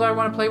little older, I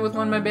want to play with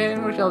one of my band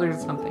animal shelters or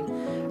something.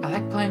 I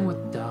like playing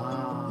with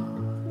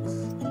dogs.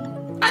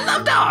 I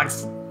love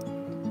dogs.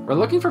 We're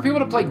looking for people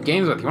to play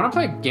games with. You want to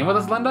play a game with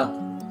us, Linda?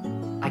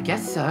 I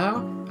guess so.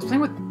 I was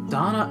playing with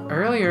Donna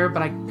earlier,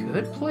 but I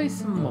could play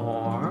some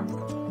more.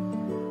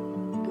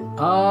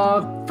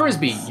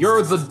 Frisbee,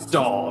 you're the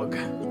dog.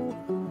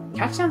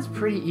 Catch sounds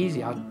pretty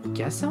easy. I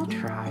guess I'll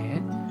try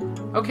it.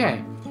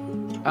 Okay.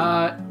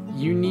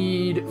 You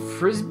need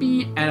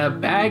Frisbee and a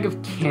bag of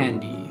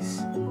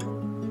candies.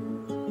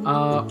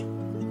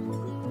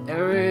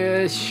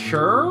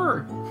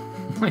 Sure.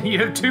 You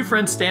have two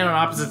friends stand on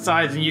opposite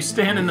sides and you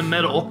stand in the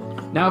middle.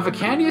 Now, if a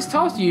candy is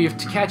tossed to you, you have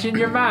to catch it in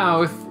your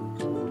mouth.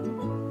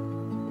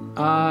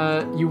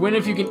 You win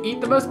if you can eat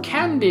the most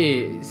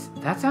candies.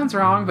 That sounds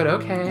wrong, but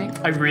okay.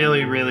 I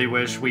really, really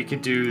wish we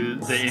could do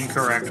the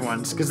incorrect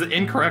ones, because the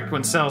incorrect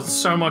ones sound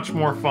so much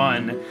more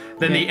fun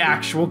than the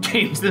actual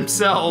games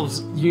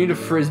themselves. You need a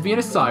Frisbee and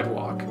a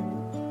sidewalk.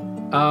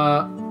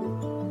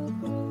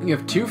 You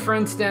have two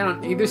friends stand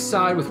on either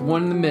side with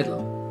one in the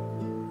middle.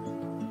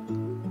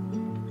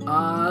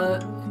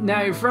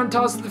 Now your friend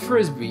tosses the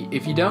Frisbee.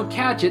 If you don't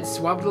catch it,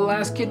 swap to the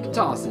last kid to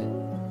toss it.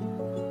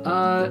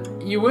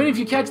 You win if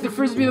you catch the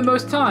Frisbee the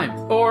most time,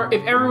 or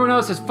if everyone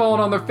else has fallen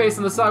on their face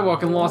on the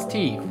sidewalk and lost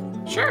teeth.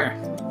 Sure.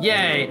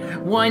 Yay.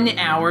 1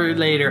 hour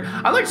later.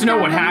 I'd like to know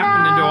what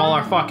happened to all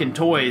our fucking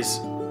toys.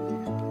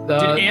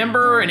 Did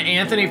Amber and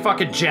Anthony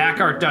fucking jack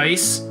our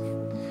dice?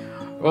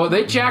 Well,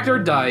 they jacked our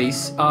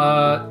dice.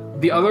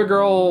 The other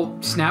girl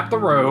snapped the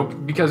rope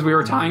because we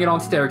were tying it on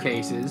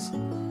staircases.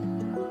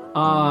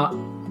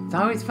 It's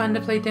always fun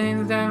to play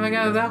games. That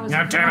was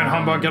Now, damn it,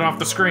 humbug, get off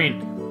the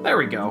screen. There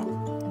we go.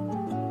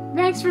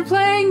 Thanks for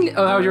playing.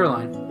 Oh, that was your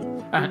line.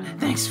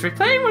 Thanks for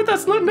playing with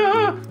us,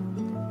 Linda.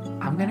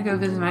 I'm gonna go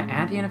visit my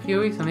auntie in a few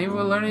weeks, so maybe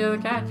we'll learn the other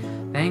cat.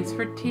 Thanks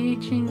for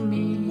teaching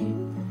me.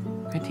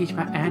 I'm gonna teach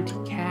my auntie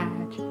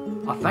catch.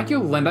 Oh, thank you,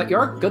 Linda.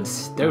 You're a good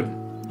student.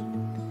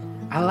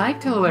 I like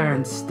to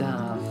learn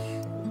stuff.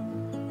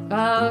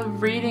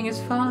 Reading is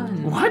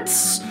fun.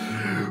 What's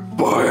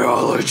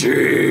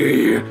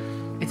biology?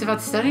 It's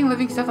about studying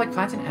living stuff like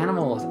plants and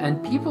animals,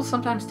 and people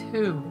sometimes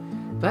too.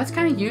 But that's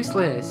kind of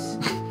useless.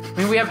 I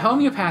mean, we have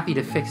homeopathy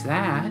to fix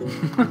that.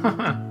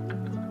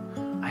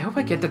 I hope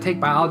I get to take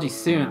biology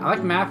soon. I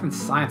like math and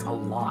science a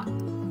lot.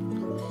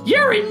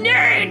 You're a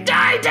nerd!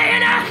 Die,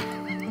 Diana!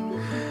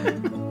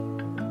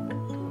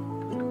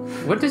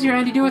 What does your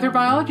auntie do with her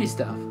biology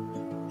stuff?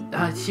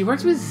 She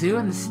works with Zoo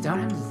and the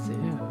Stoneham Zoo.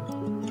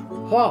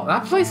 Whoa,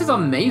 that place is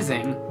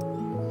amazing.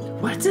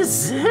 What's a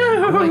zoo?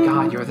 Oh my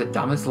god, you're the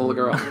dumbest little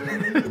girl.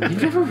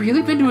 You've never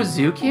really been to a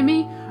zoo,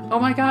 Kimmy? Oh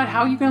my god,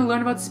 how are you going to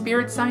learn about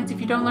spirit science if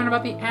you don't learn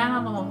about the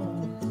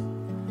animals?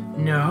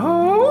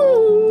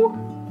 No.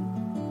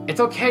 It's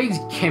okay,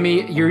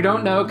 Kimmy. You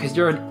don't know because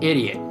you're an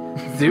idiot.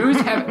 Zoos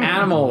have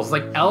animals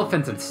like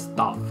elephants and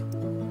stuff.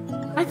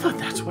 I thought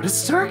that's what a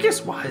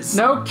circus was.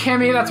 No,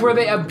 Kimmy, that's where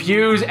they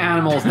abuse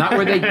animals, not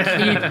where they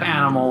keep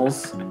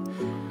animals.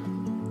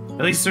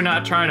 At least they're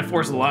not trying to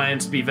force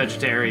lions to be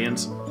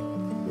vegetarians.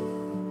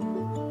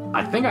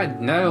 I think I'd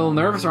get a little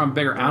nervous around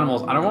bigger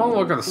animals. I don't want to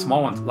look at the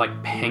small ones,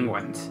 like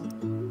penguins.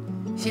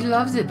 She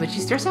loves it, but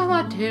she's stressed out a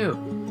lot too.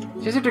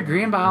 She has a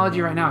degree in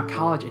biology right now at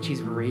college, and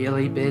she's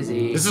really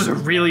busy. This is a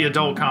really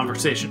adult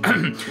conversation.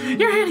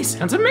 Your Annie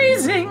sounds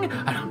amazing.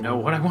 I don't know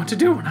what I want to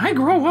do when I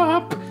grow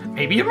up.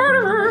 Maybe a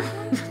murderer.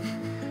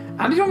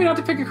 Andy told me not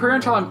to pick a career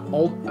until I'm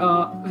old,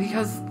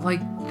 because, like,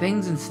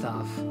 things and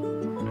stuff.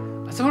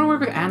 I still want to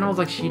work with animals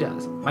like she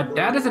does. My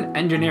dad is an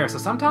engineer, so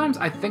sometimes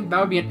I think that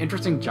would be an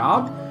interesting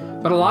job,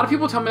 but a lot of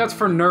people tell me that's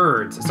for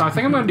nerds, so I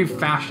think I'm going to do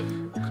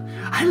fashion.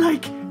 I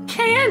like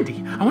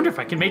candy. I wonder if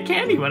I can make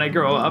candy when I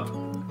grow up.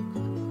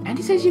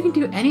 Andy says you can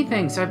do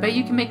anything, so I bet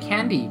you can make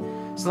candy.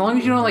 So long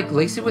as you don't, like,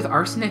 lace it with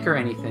arsenic or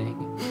anything.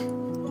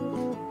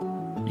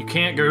 You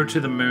can't go to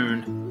the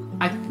moon.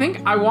 I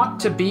think I want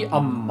to be a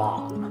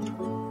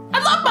mom. I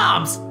love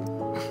moms!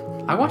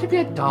 I want to be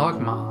a dog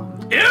mom.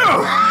 Ew!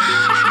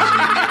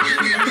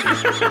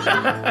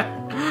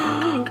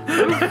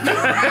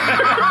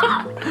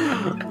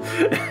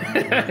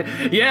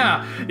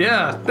 yeah,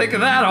 think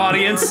of that,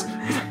 audience.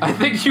 I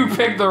think you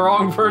picked the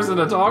wrong person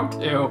to talk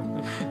to.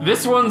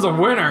 This one's a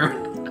winner.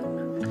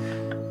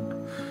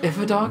 If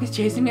a dog is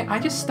chasing me, I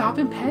just stop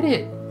and pet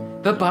it.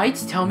 The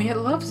bites tell me it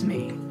loves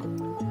me.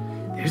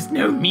 There's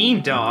no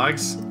mean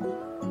dogs.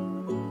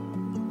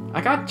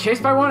 I got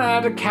chased by one and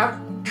I had to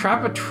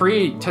trap a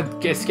tree to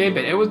escape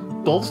it. It was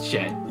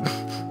bullshit.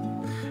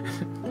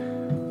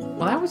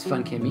 Well, that was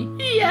fun, Kimmy.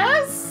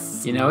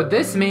 Yes! You know what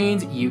this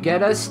means? You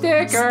get a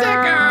sticker!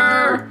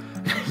 Sticker!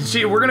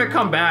 Gee, we're gonna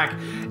come back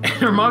and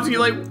her mom's gonna be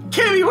like,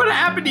 Kimmy, what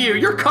happened to you?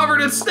 You're covered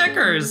in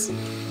stickers!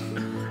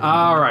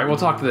 Alright, we'll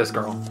talk to this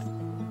girl.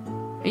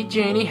 Hey,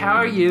 Janie, how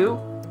are you?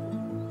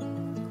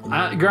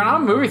 Girl,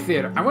 I'm a movie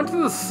theater. I went to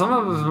the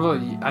summer.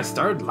 I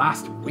started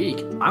last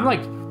week. I'm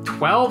like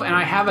 12 and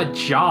I have a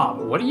job.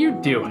 What are you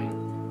doing?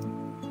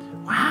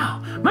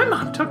 Wow, my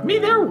mom took me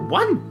there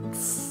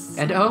once.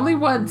 And only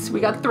once we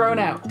got thrown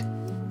out.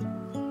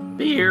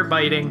 The ear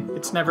biting.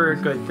 It's never a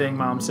good thing,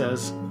 Mom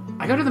says.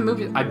 I go to the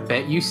movies. I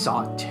bet you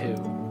saw it too.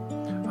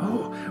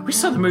 Oh, we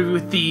saw the movie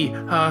with the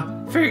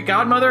fairy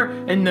godmother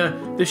and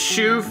the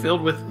shoe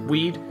filled with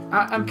weed.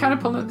 I'm kind of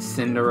pulling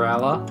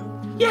Cinderella.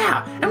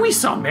 Yeah, and we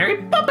saw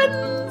Mary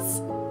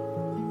Poppins.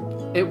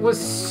 It was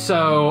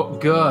so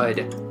good.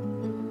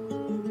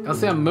 I'll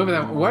say I'm moving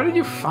that. Where did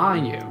you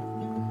find you?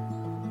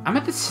 I'm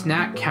at the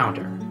snack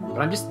counter,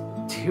 but I'm just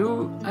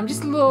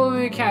a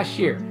little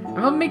cashier. I'm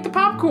gonna make the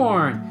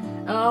popcorn.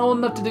 Old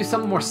enough to do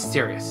something more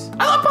serious.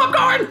 I love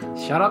popcorn!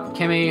 Shut up,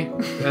 Kimmy.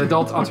 The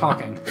adults are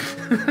talking.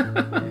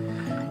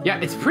 Yeah,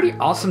 it's pretty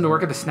awesome to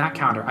work at the snack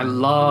counter. I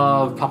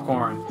love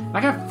popcorn. And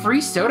I got free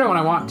soda when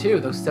I want too,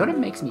 though soda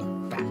makes me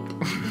fat.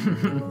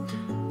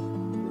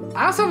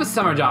 I also have a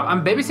summer job.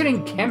 I'm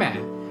babysitting Kimmy.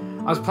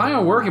 I was planning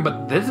on working,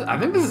 but I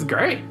think this is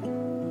great.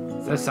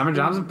 It says summer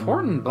job's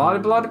important, blah,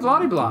 blah, blah,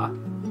 blah, blah.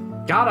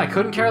 God, I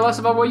couldn't care less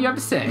about what you have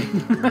to say.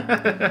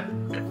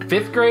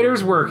 5th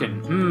graders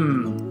working.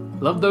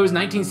 Love those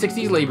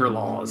 1960s labor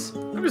laws.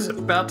 I was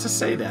about to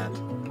say that.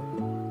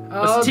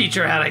 This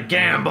teacher had a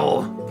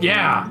gamble.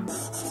 Yeah.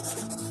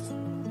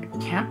 I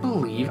can't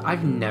believe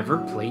I've never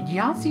played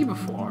Yahtzee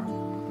before.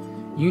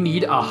 You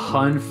need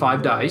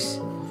 105 dice,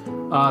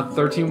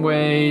 13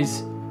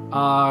 ways,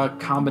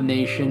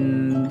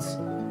 combinations,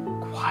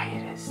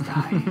 quietest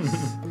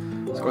dice.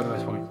 Score the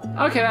most points.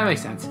 Okay, that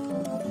makes sense.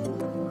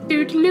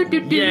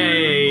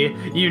 Yay!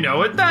 You know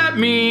what that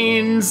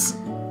means.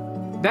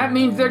 That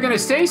means they're gonna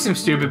say some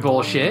stupid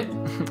bullshit.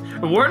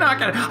 We're not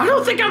gonna. I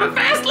don't think I'm a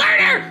fast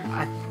learner!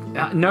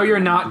 No, you're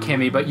not,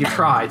 Kimmy, but you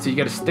tried, so you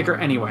get a sticker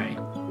anyway.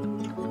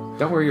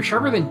 Don't worry, you're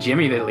sharper than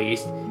Jimmy, at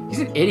least. He's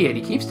an idiot.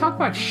 He keeps talking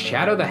about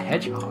Shadow the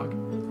Hedgehog.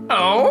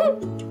 Oh?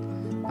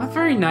 Not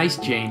very nice,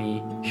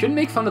 Janie. Shouldn't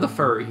make fun of the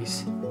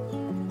furries.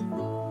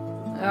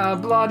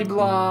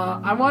 Blah-de-blah.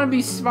 I want to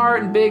be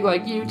smart and big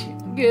like you two.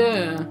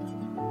 Yeah.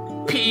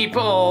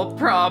 People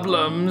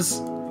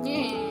problems.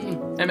 Yeah.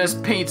 MS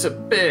Paint's a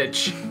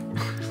bitch.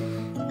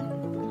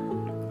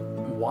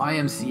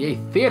 YMCA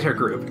theater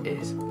group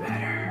is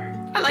better.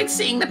 I like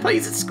seeing the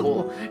plays at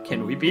school.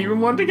 Can we be in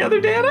one together,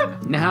 Dana?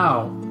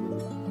 No.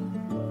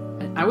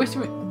 I wish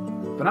we...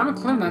 But I'm a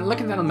Clinton. I'm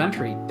Lincoln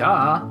Elementary.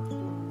 Duh.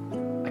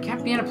 I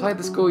can't be in a play at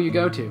the school you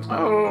go to.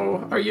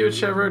 Oh, are you a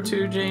Chevro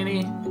too,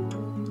 Janie?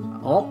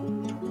 Oh.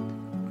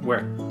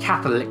 We're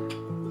Catholic.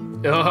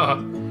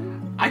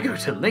 I go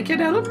to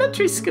Lincoln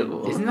Elementary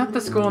School. Isn't that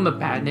the school in the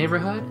bad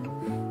neighborhood?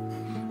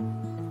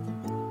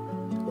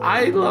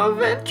 I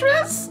love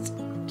interest.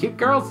 Cute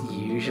girls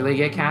usually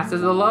get cast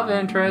as the love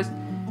interest.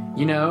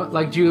 You know,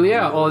 like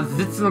Julia or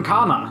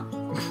Zitsukana.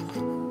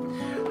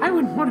 I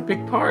wouldn't want a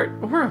big part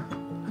or a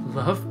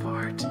love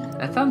part.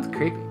 That sounds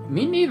creepy.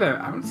 Me neither.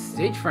 I don't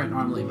stage fright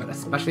normally, but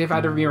especially if I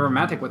had to be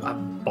romantic with a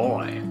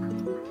boy.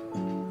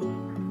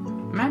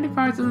 Romantic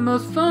parts are the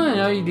most fun.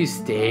 Oh, you do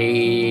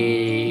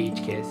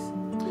stage kiss.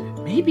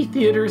 Maybe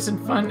theater isn't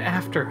fun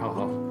after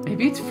all.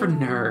 Maybe it's for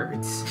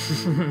nerds.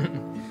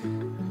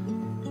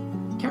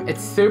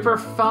 It's super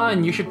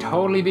fun. You should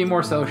totally be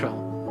more social.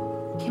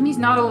 Kimmy's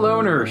not a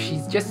loner.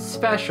 She's just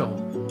special.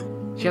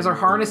 She has her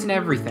harness and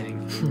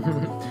everything.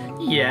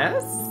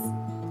 Yes?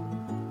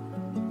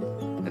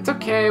 It's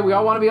okay. We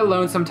all want to be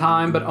alone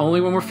sometime, but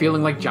only when we're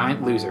feeling like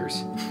giant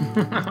losers.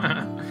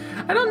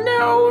 I don't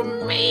know.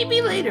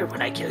 Maybe later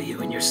when I kill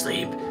you in your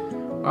sleep.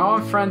 We're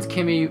all friends,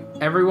 Kimmy.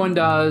 Everyone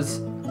does.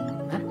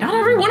 Not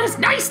everyone is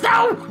nice,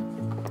 though!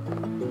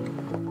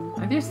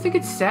 I just think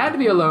it's sad to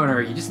be a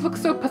loner. You just look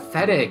so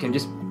pathetic and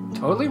just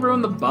totally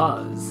ruin the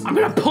buzz. I'm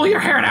gonna pull your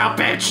hair out,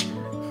 bitch!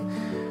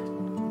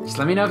 Just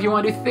let me know if you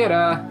want to do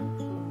theater.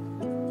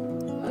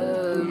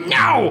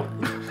 No!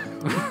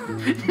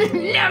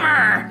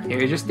 Never!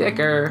 Here's your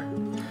sticker.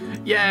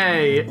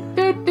 Yay!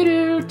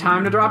 Doo-doo-doo.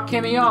 Time to drop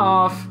Kimmy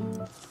off.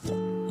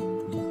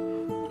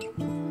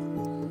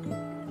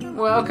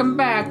 Welcome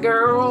back,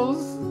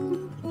 girls.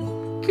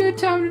 Good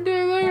time to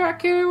do there. I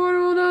can't wait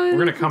all night. We're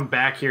gonna come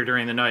back here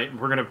during the night.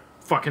 We're gonna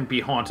fucking be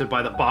haunted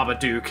by the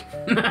Babadook.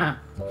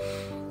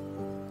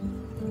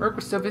 Work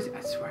was so busy. I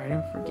swear I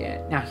didn't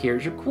forget. Now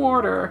here's your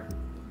quarter.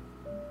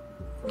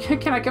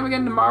 Can I come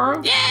again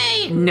tomorrow?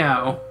 Yay!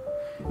 No.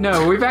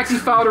 No, we've actually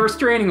filed a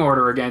restraining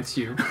order against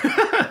you.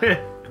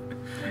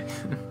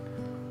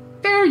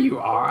 There you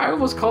are. I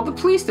almost called the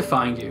police to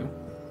find you.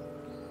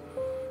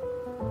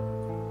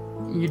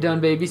 You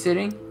done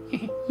babysitting?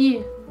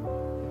 Yeah.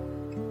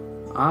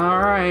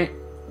 Alright.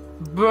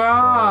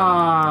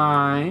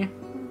 Bye.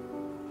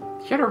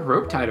 She had her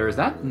rope tied her. Is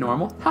that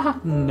normal? Haha,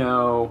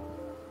 no.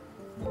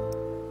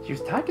 She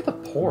was tied to the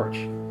porch.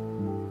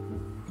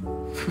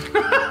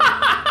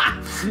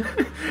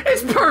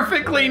 It's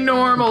perfectly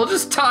normal.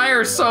 Just tie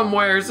her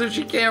somewhere so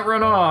she can't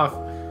run off.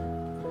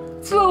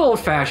 It's a little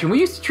old-fashioned. We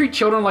used to treat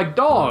children like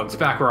dogs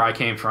back where I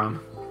came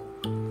from.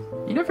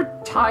 You never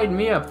tied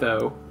me up,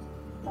 though.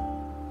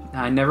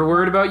 I never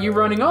worried about you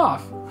running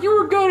off. You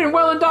were good and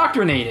well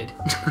indoctrinated.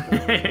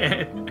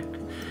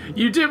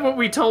 You did what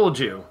we told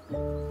you.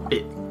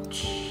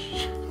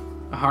 Bitch.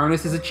 A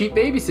harness is a cheap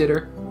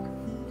babysitter.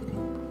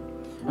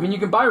 I mean, you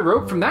can buy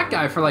rope from that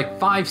guy for like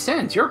 5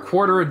 cents. You're a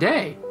quarter a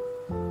day.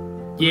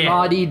 Yeah.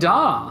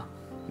 La-di-da,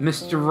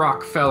 Mr.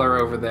 Rockefeller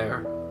over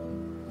there.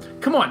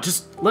 Come on,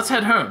 just let's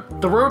head home.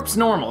 The rope's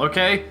normal,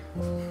 okay?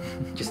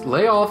 Just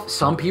lay off.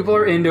 Some people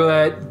are into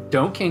it.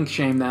 Don't kink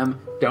shame them.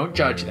 Don't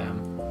judge them.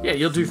 Yeah,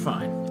 you'll do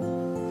fine.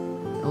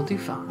 They'll do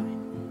fine.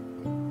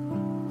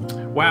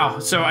 Wow,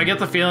 so I get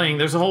the feeling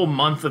there's a whole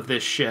month of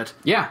this shit.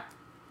 Yeah.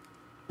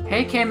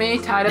 Hey,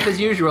 Kimmy, tied up as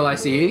usual, I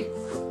see.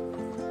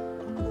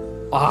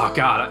 Oh,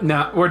 God.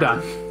 No, we're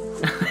done.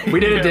 We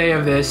did a day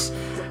of this.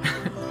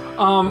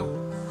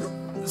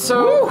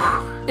 So,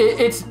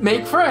 it's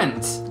Make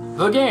Friends,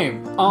 the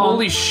game.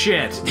 Holy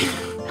shit.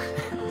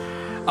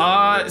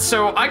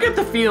 So I get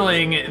the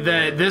feeling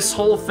that this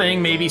whole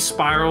thing maybe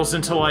spirals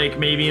into, like,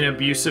 maybe an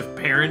abusive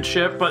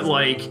parentship, but,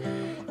 like,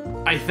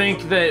 I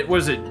think that,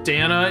 was it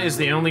Dana is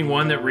the only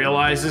one that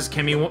realizes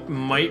Kimmy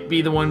might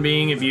be the one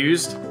being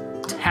abused?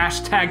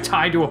 Hashtag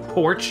tied to a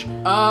porch?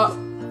 I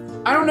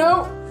don't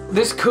know.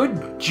 This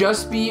could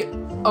just be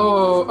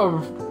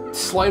a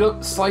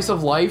slice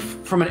of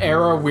life from an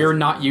era we're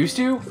not used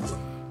to.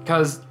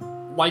 Because,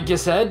 like you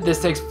said,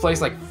 this takes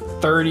place like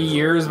 30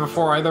 years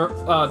before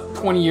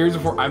 20 years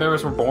before either of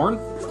us were born.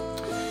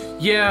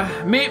 Yeah,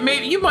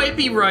 maybe you might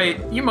be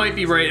right. You might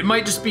be right. It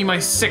might just be my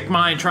sick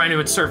mind trying to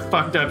insert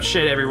fucked up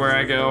shit everywhere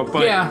I go.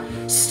 But yeah.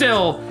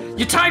 Still,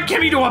 you tied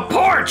Kimmy to a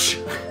porch!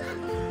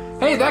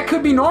 Hey, that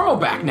could be normal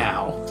back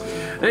now.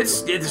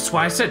 That's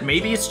why I said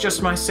maybe it's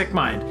just my sick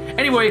mind.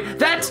 Anyway,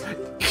 that's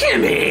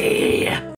Kimmy!